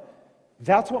like, no,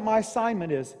 that's what my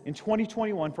assignment is in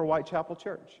 2021 for Whitechapel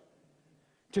Church.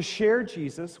 To share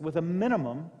Jesus with a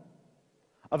minimum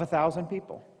of 1,000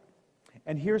 people.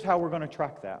 And here's how we're going to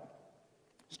track that.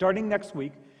 Starting next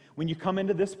week, when you come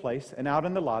into this place and out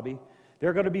in the lobby, there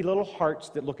are going to be little hearts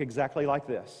that look exactly like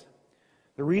this.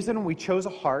 The reason we chose a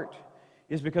heart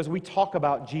is because we talk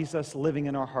about Jesus living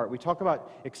in our heart. We talk about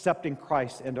accepting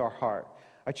Christ into our heart.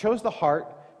 I chose the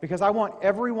heart because I want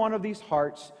every one of these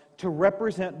hearts to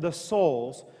represent the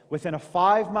souls within a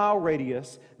 5-mile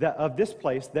radius of this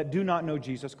place that do not know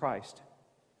Jesus Christ.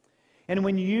 And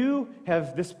when you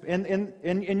have this,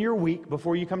 in your week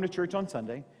before you come to church on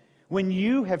Sunday, when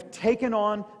you have taken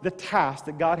on the task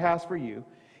that God has for you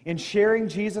in sharing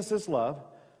Jesus' love,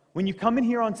 when you come in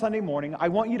here on Sunday morning, I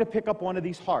want you to pick up one of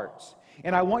these hearts,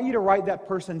 and I want you to write that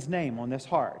person's name on this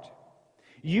heart.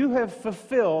 You have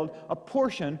fulfilled a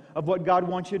portion of what God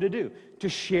wants you to do, to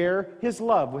share His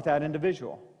love with that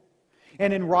individual.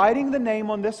 And in writing the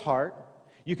name on this heart,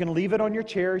 you can leave it on your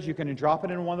chairs, you can drop it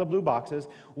in one of the blue boxes.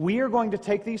 We are going to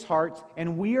take these hearts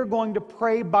and we are going to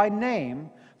pray by name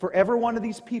for every one of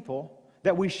these people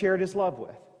that we shared His love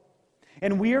with.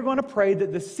 And we are going to pray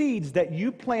that the seeds that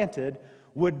you planted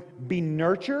would be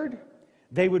nurtured,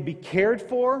 they would be cared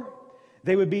for,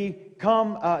 they would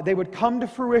come to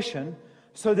fruition,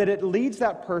 so that it leads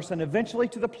that person eventually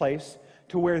to the place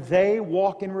to where they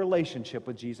walk in relationship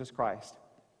with Jesus Christ.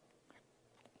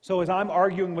 So as I'm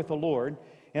arguing with the Lord,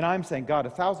 and I'm saying, God,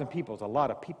 1,000 people is a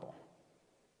lot of people.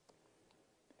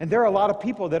 And there are a lot of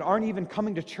people that aren't even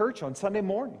coming to church on Sunday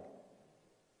morning.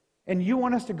 And you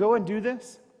want us to go and do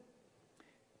this?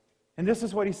 And this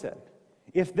is what He said.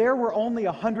 If there were only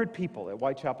 100 people at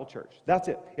Whitechapel Church, that's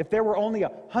it. If there were only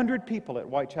 100 people at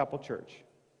Whitechapel Church,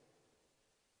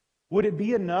 would it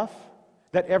be enough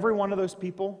that every one of those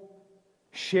people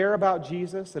share about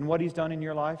Jesus and what He's done in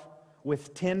your life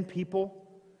with 10 people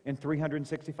in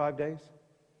 365 days?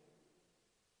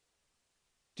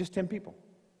 Just 10 people.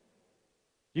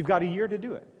 You've got a year to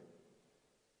do it.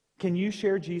 Can you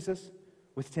share Jesus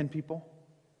with 10 people?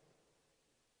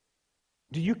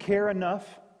 Do you care enough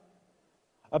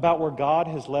about where God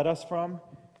has led us from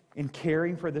in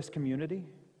caring for this community?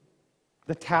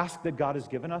 The task that God has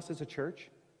given us as a church?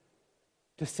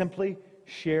 To simply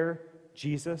share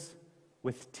Jesus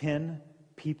with 10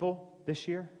 people this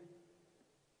year?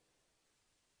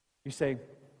 You say,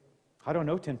 I don't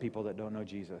know 10 people that don't know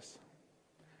Jesus.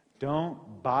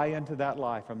 Don't buy into that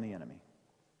lie from the enemy.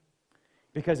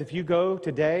 Because if you go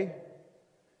today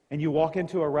and you walk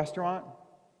into a restaurant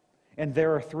and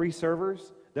there are 3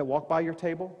 servers that walk by your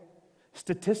table,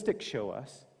 statistics show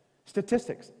us,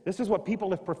 this is what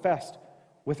people have professed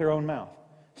with their own mouth.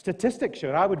 Statistics show,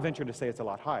 and I would venture to say it's a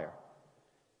lot higher.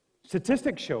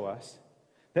 Statistics show us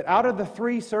that out of the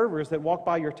 3 servers that walk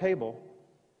by your table,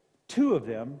 2 of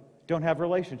them don't have a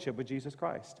relationship with Jesus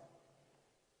Christ.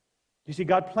 You see,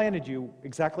 God planted you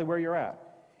exactly where you're at.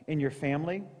 In your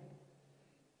family.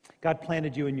 God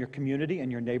planted you in your community,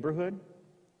 in your neighborhood.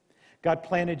 God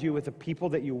planted you with the people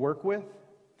that you work with.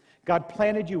 God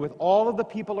planted you with all of the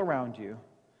people around you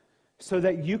so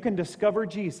that you can discover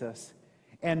Jesus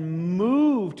and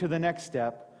move to the next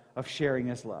step of sharing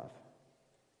His love.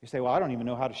 You say, well, I don't even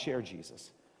know how to share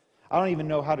Jesus. I don't even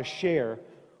know how to share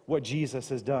what Jesus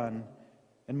has done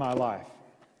in my life.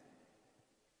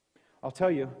 I'll tell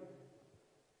you,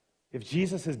 if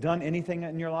Jesus has done anything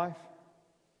in your life,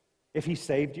 if He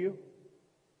saved you,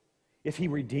 if He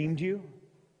redeemed you,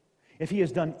 if He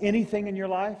has done anything in your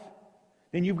life,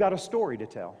 then you've got a story to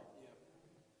tell.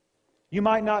 You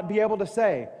might not be able to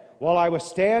say, "Well, I was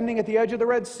standing at the edge of the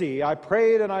Red Sea, I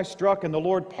prayed and I struck, and the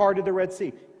Lord parted the Red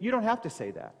Sea." You don't have to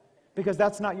say that, because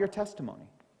that's not your testimony.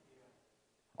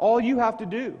 All you have to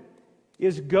do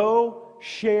is go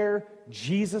share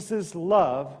Jesus'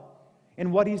 love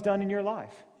and what He's done in your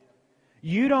life.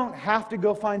 You don't have to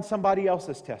go find somebody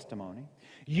else's testimony.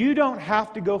 You don't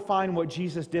have to go find what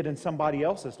Jesus did in somebody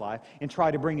else's life and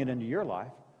try to bring it into your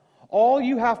life. All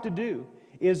you have to do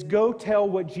is go tell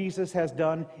what Jesus has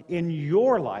done in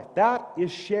your life. That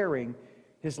is sharing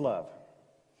His love.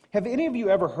 Have any of you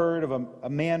ever heard of a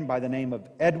man by the name of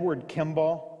Edward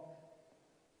Kimball?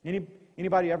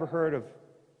 Anybody ever heard of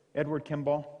Edward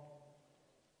Kimball?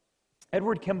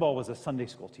 Edward Kimball was a Sunday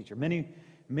school teacher many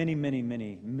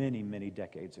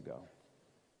decades ago.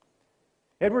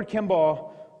 Edward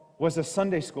Kimball was a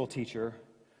Sunday school teacher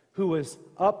who was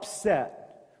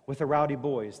upset with the rowdy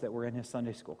boys that were in his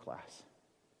Sunday school class.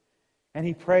 And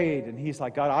he prayed, and he's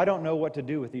like, "God, I don't know what to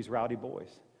do with these rowdy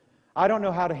boys. I don't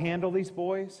know how to handle these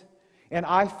boys, and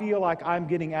I feel like I'm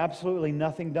getting absolutely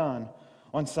nothing done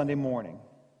on Sunday morning."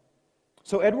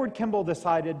 So Edward Kimball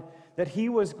decided that he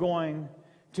was going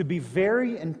to be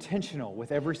very intentional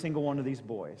with every single one of these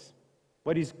boys.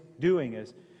 What he's doing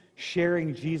is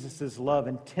sharing Jesus' love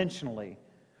intentionally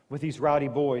with these rowdy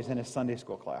boys in his Sunday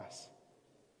school class.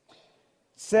 It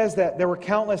says that there were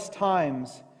countless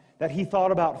times that he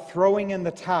thought about throwing in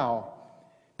the towel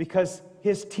because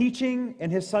his teaching in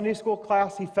his Sunday school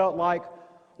class, he felt like,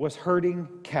 was hurting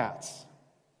cats.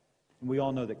 And we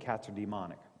all know that cats are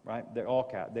demonic, right? They're all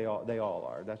cat. They all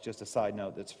are. That's just a side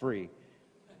note that's free.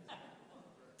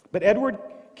 But Edward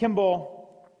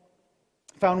Kimball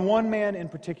found one man in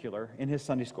particular in his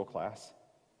Sunday school class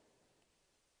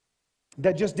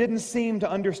that just didn't seem to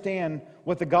understand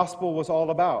what the gospel was all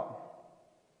about.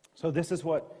 So this is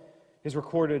what is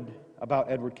recorded about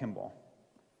Edward Kimball.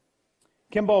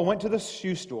 Kimball went to the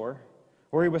shoe store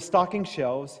where he was stocking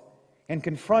shelves and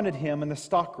confronted him in the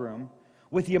stockroom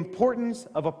with the importance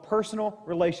of a personal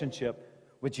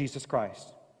relationship with Jesus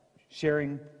Christ,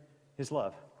 sharing His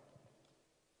love.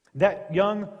 That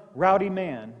young, rowdy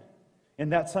man in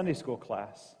that Sunday school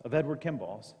class of Edward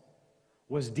Kimball's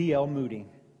was D.L. Moody.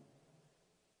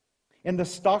 In the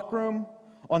stockroom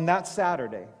on that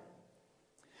Saturday,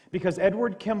 because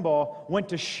Edward Kimball went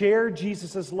to share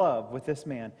Jesus' love with this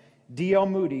man, D.L.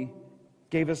 Moody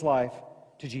gave his life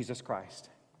to Jesus Christ.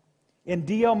 In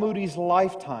D.L. Moody's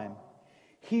lifetime,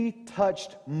 he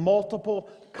touched multiple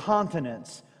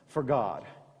continents for God.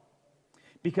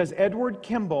 Because Edward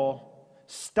Kimball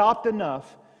stopped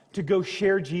enough to go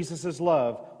share Jesus'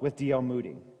 love with D.L.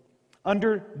 Moody.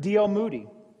 Under D.L. Moody,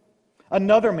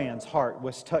 another man's heart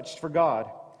was touched for God.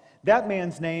 That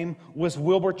man's name was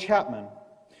Wilbur Chapman.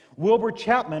 Wilbur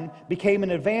Chapman became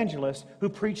an evangelist who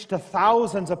preached to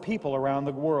thousands of people around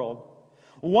the world.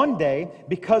 One day,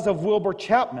 because of Wilbur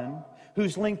Chapman,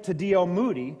 who's linked to D.L.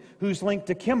 Moody, who's linked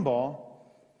to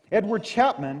Kimball, Edward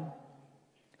Chapman,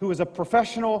 who was a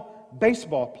professional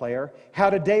baseball player,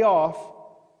 had a day off.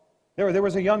 There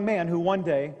was a young man who one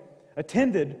day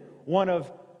attended one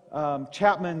of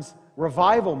Chapman's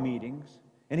revival meetings,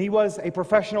 and he was a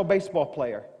professional baseball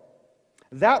player.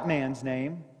 That man's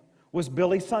name was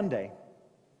Billy Sunday.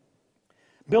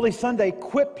 Billy Sunday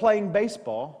quit playing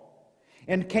baseball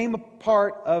and became a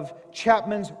part of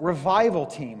Chapman's revival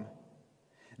team.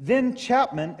 Then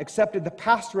Chapman accepted the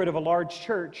pastorate of a large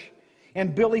church,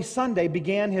 and Billy Sunday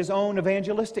began his own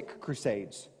evangelistic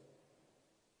crusades.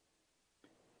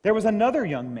 There was another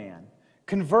young man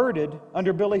converted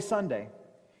under Billy Sunday.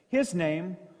 His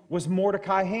name was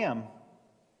Mordecai Ham.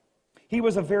 He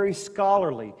was a very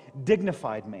scholarly,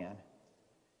 dignified man.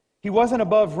 He wasn't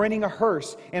above renting a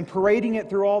hearse and parading it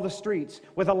through all the streets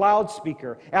with a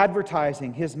loudspeaker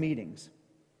advertising his meetings.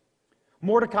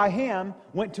 Mordecai Ham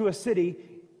went to a city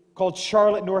called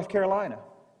Charlotte, North Carolina.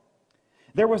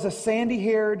 There was a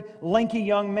sandy-haired, lanky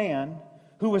young man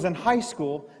who was in high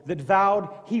school that vowed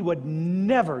he would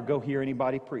never go hear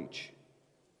anybody preach.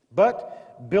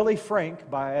 But Billy Frank,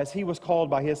 as he was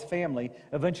called by his family,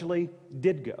 eventually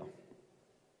did go.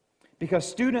 Because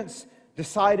students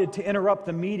decided to interrupt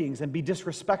the meetings and be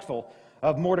disrespectful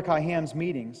of Mordecai Ham's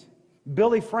meetings,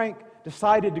 Billy Frank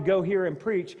decided to go hear him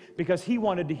preach because he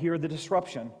wanted to hear the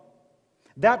disruption.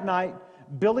 That night,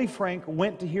 Billy Frank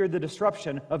went to hear the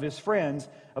disruption of his friends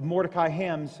of Mordecai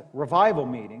Ham's revival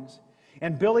meetings.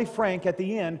 And Billy Frank, at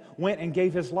the end, went and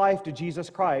gave his life to Jesus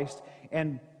Christ.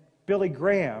 And Billy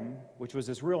Graham, which was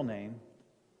his real name,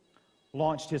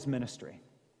 launched his ministry.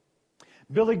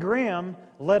 Billy Graham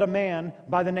led a man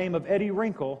by the name of Eddie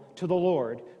Wrinkle to the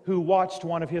Lord who watched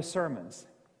one of his sermons.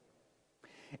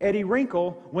 Eddie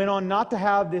Wrinkle went on not to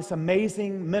have this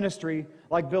amazing ministry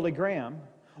like Billy Graham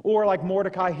or like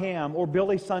Mordecai Ham or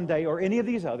Billy Sunday or any of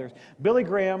these others. Billy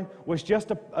Graham was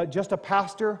just a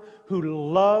pastor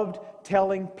who loved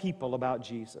telling people about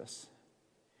Jesus.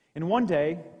 And one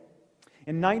day,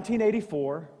 in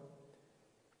 1984,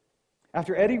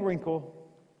 after Eddie Wrinkle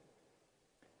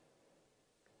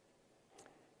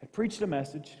had preached a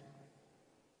message,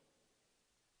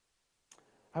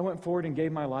 I went forward and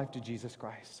gave my life to Jesus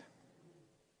Christ.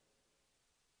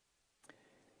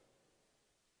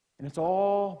 And it's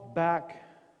all back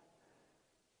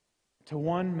to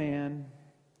one man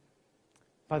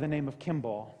by the name of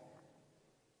Kimball,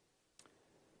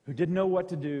 who didn't know what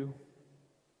to do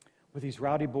with these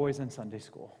rowdy boys in Sunday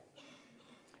school.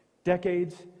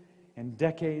 Decades and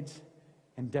decades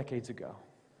and decades ago.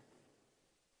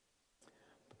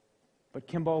 But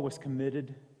Kimball was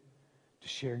committed to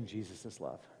sharing Jesus'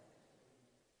 love.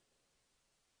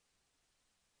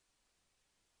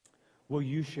 Will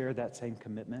you share that same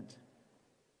commitment?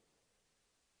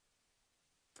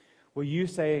 Will you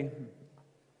say,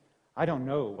 I don't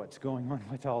know what's going on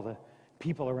with all the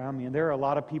people around me, and there are a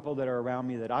lot of people that are around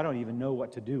me that I don't even know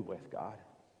what to do with, God.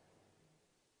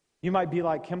 You might be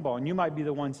like Kimball, and you might be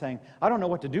the one saying, I don't know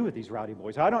what to do with these rowdy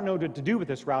boys. I don't know what to do with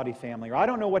this rowdy family, or I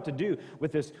don't know what to do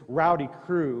with this rowdy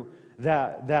crew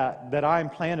that I'm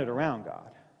planted around,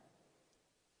 God.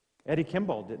 Eddie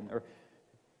Kimball didn't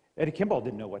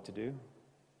know what to do.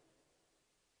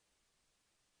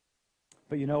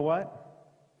 But you know what?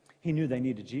 He knew they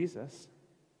needed Jesus.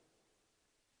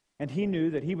 And he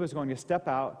knew that he was going to step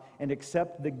out and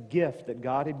accept the gift that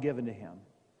God had given to him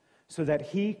so that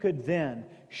he could then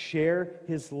share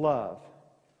his love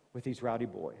with these rowdy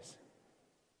boys.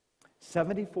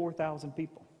 74,000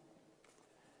 people.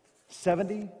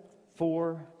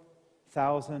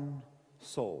 74,000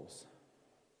 souls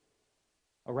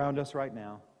around us right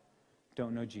now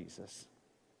don't know Jesus.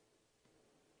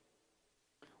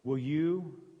 Will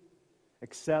you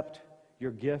accept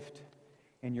your gift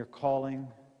and your calling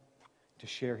to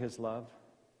share his love?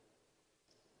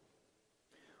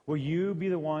 Will you be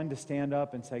the one to stand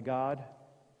up and say, God,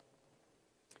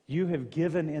 you have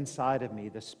given inside of me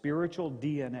the spiritual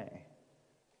DNA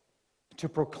to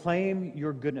proclaim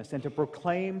your goodness and to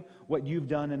proclaim what you've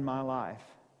done in my life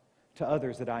to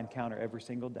others that I encounter every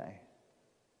single day.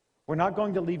 We're not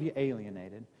going to leave you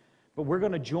alienated, but we're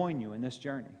going to join you in this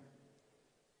journey.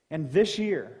 And this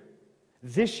year,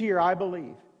 I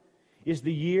believe, is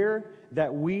the year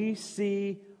that we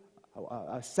see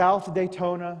South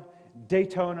Daytona,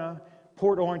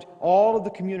 Port Orange, all of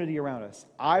the community around us.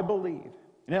 I believe,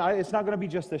 and it's not going to be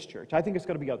just this church. I think it's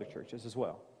going to be other churches as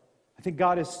well. I think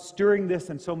God is stirring this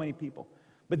in so many people.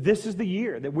 But this is the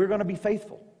year that we're going to be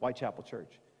faithful, Whitechapel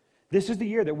Church. This is the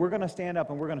year that we're going to stand up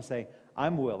and we're going to say,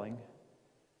 I'm willing.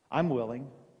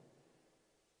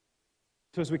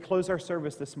 So as we close our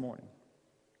service this morning,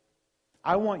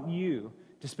 I want you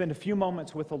to spend a few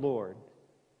moments with the Lord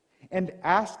and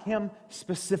ask Him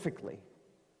specifically,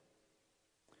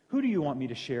 who do you want me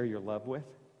to share your love with?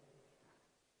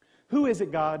 Who is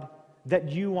it, God, that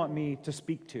you want me to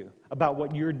speak to about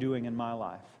what you're doing in my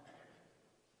life?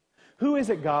 Who is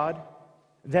it, God,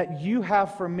 that you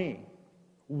have for me,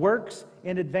 works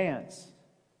in advance,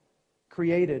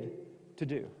 created to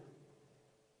do?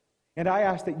 And I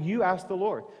ask that you ask the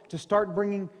Lord to start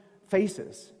bringing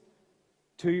faces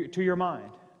to your mind,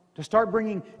 to start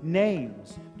bringing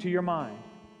names to your mind,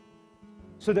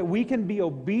 so that we can be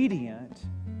obedient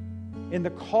in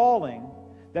the calling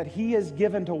that He has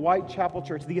given to Whitechapel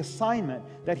Church, the assignment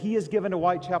that He has given to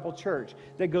Whitechapel Church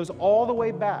that goes all the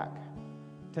way back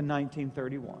to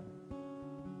 1931.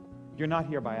 You're not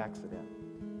here by accident.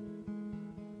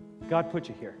 God put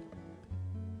you here.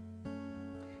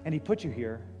 And He put you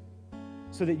here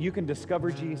so that you can discover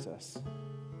Jesus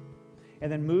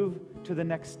and then move to the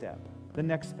next step, the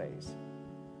next phase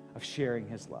of sharing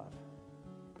His love.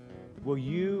 Will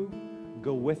you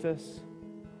go with us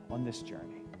on this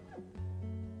journey?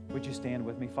 Would you stand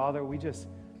with me? Father, we just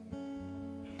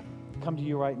come to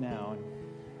you right now.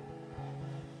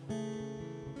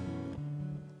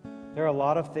 There are a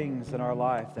lot of things in our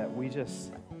life that we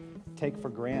just take for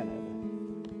granted.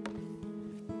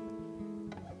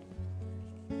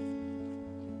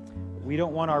 We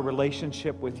don't want our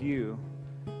relationship with you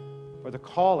or the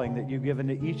calling that you've given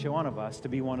to each one of us to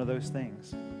be one of those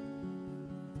things.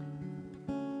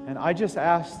 And I just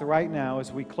ask right now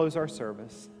as we close our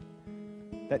service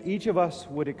that each of us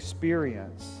would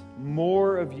experience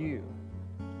more of you,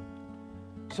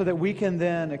 so that we can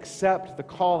then accept the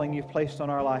calling you've placed on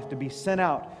our life to be sent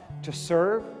out to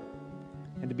serve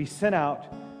and to be sent out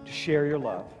to share your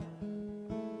love.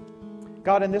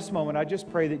 God, in this moment, I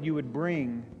just pray that you would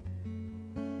bring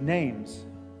names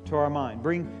to our mind,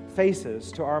 bring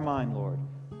faces to our mind, Lord,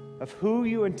 of who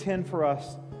you intend for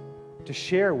us to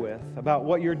share with about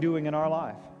what you're doing in our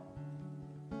life.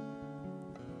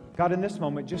 God, in this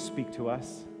moment, just speak to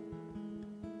us.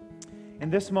 In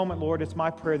this moment, Lord, it's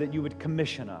my prayer that you would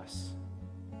commission us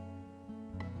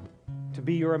to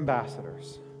be your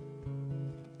ambassadors,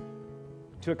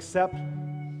 to accept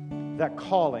that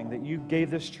calling that you gave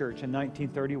this church in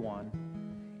 1931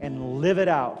 and live it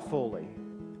out fully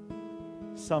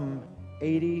some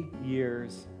 80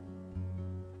 years,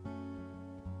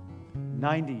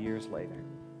 90 years later.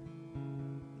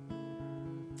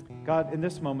 God, in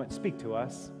this moment, speak to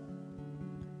us.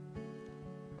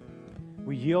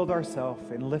 We yield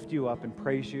ourselves and lift you up and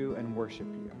praise you and worship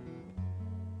you.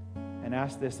 And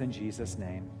ask this in Jesus'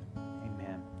 name.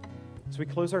 Amen. As we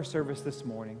close our service this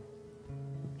morning,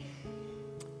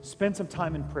 spend some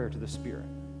time in prayer to the Spirit,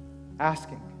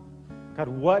 asking, God,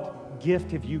 what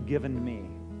gift have you given me?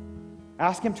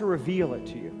 Ask Him to reveal it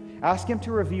to you. Ask Him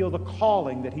to reveal the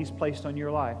calling that He's placed on your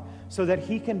life so that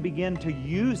He can begin to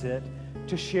use it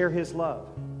to share His love.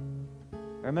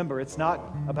 Remember, it's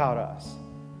not about us.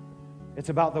 It's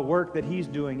about the work that He's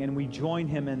doing, and we join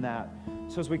Him in that.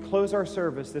 So as we close our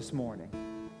service this morning,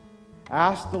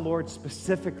 ask the Lord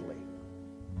specifically,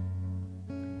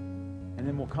 and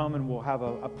then we'll come and we'll have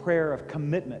a prayer of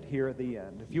commitment here at the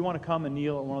end. If you want to come and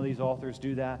kneel at one of these altars,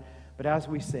 do that. But as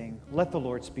we sing, let the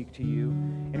Lord speak to you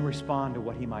and respond to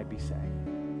what He might be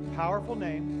saying. Powerful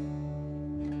name.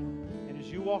 And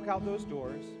as you walk out those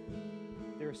doors,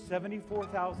 there are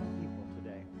 74,000 people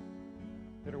today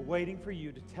that are waiting for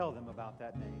you to tell them about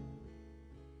that name.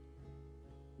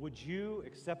 Would you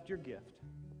accept your gift?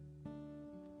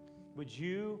 Would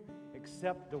you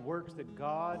accept the works that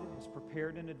God has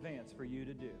prepared in advance for you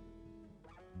to do?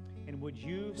 And would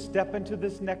you step into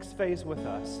this next phase with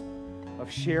us of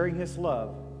sharing His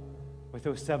love with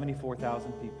those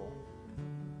 74,000 people?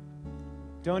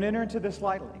 Don't enter into this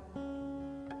lightly,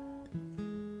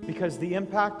 because the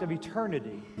impact of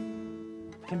eternity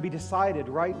can be decided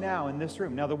right now in this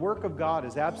room. Now, the work of God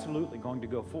is absolutely going to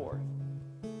go forth,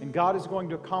 and God is going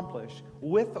to accomplish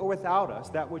with or without us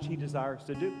that which He desires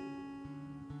to do.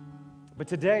 But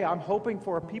today, I'm hoping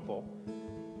for a people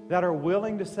that are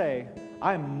willing to say,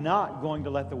 I'm not going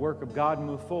to let the work of God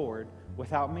move forward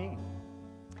without me.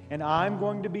 And I'm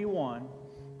going to be one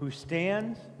who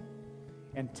stands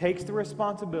and takes the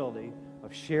responsibility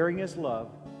of sharing His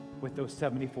love with those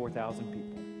 74,000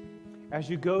 people. As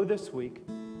you go this week,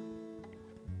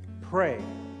 pray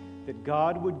that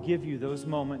God would give you those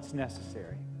moments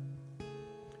necessary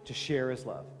to share His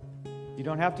love. You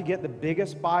don't have to get the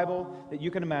biggest Bible that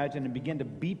you can imagine and begin to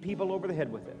beat people over the head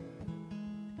with it.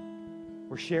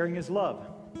 We're sharing His love.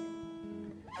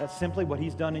 That's simply what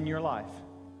He's done in your life.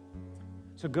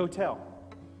 So go tell.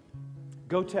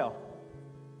 Go tell.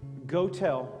 Go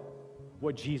tell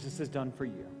what Jesus has done for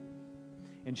you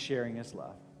in sharing His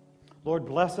love. Lord,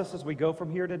 bless us as we go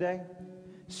from here today.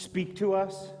 Speak to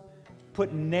us.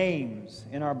 Put names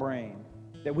in our brain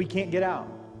that we can't get out.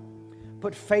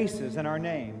 Put faces in our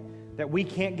name that we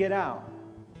can't get out.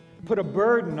 Put a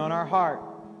burden on our heart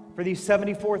for these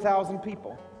 74,000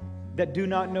 people that do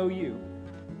not know you,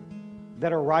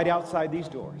 that are right outside these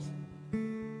doors.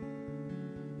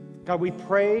 God, we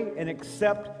pray and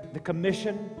accept the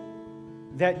commission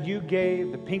that you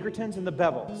gave the Pinkertons and the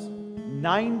Bevels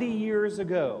 90 years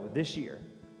ago this year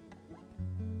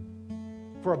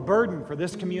for a burden for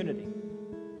this community.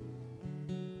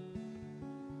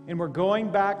 And we're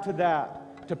going back to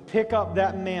that, to pick up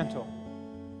that mantle,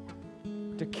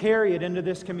 to carry it into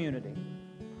this community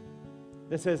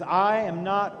that says, I am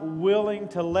not willing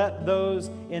to let those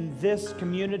in this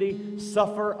community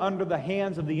suffer under the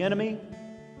hands of the enemy,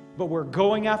 but we're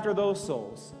going after those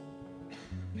souls.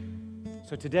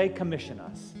 So today, commission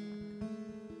us.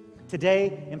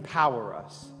 Today, empower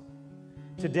us.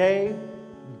 Today,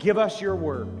 give us your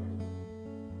word.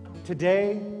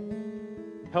 Today,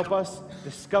 help us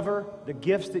discover the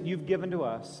gifts that you've given to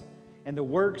us and the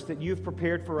works that you've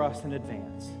prepared for us in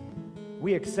advance.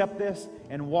 We accept this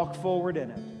and walk forward in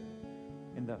it.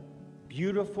 In the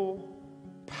beautiful,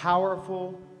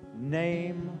 powerful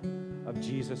name of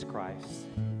Jesus Christ.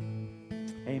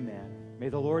 Amen. May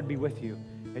the Lord be with you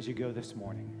as you go this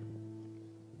morning.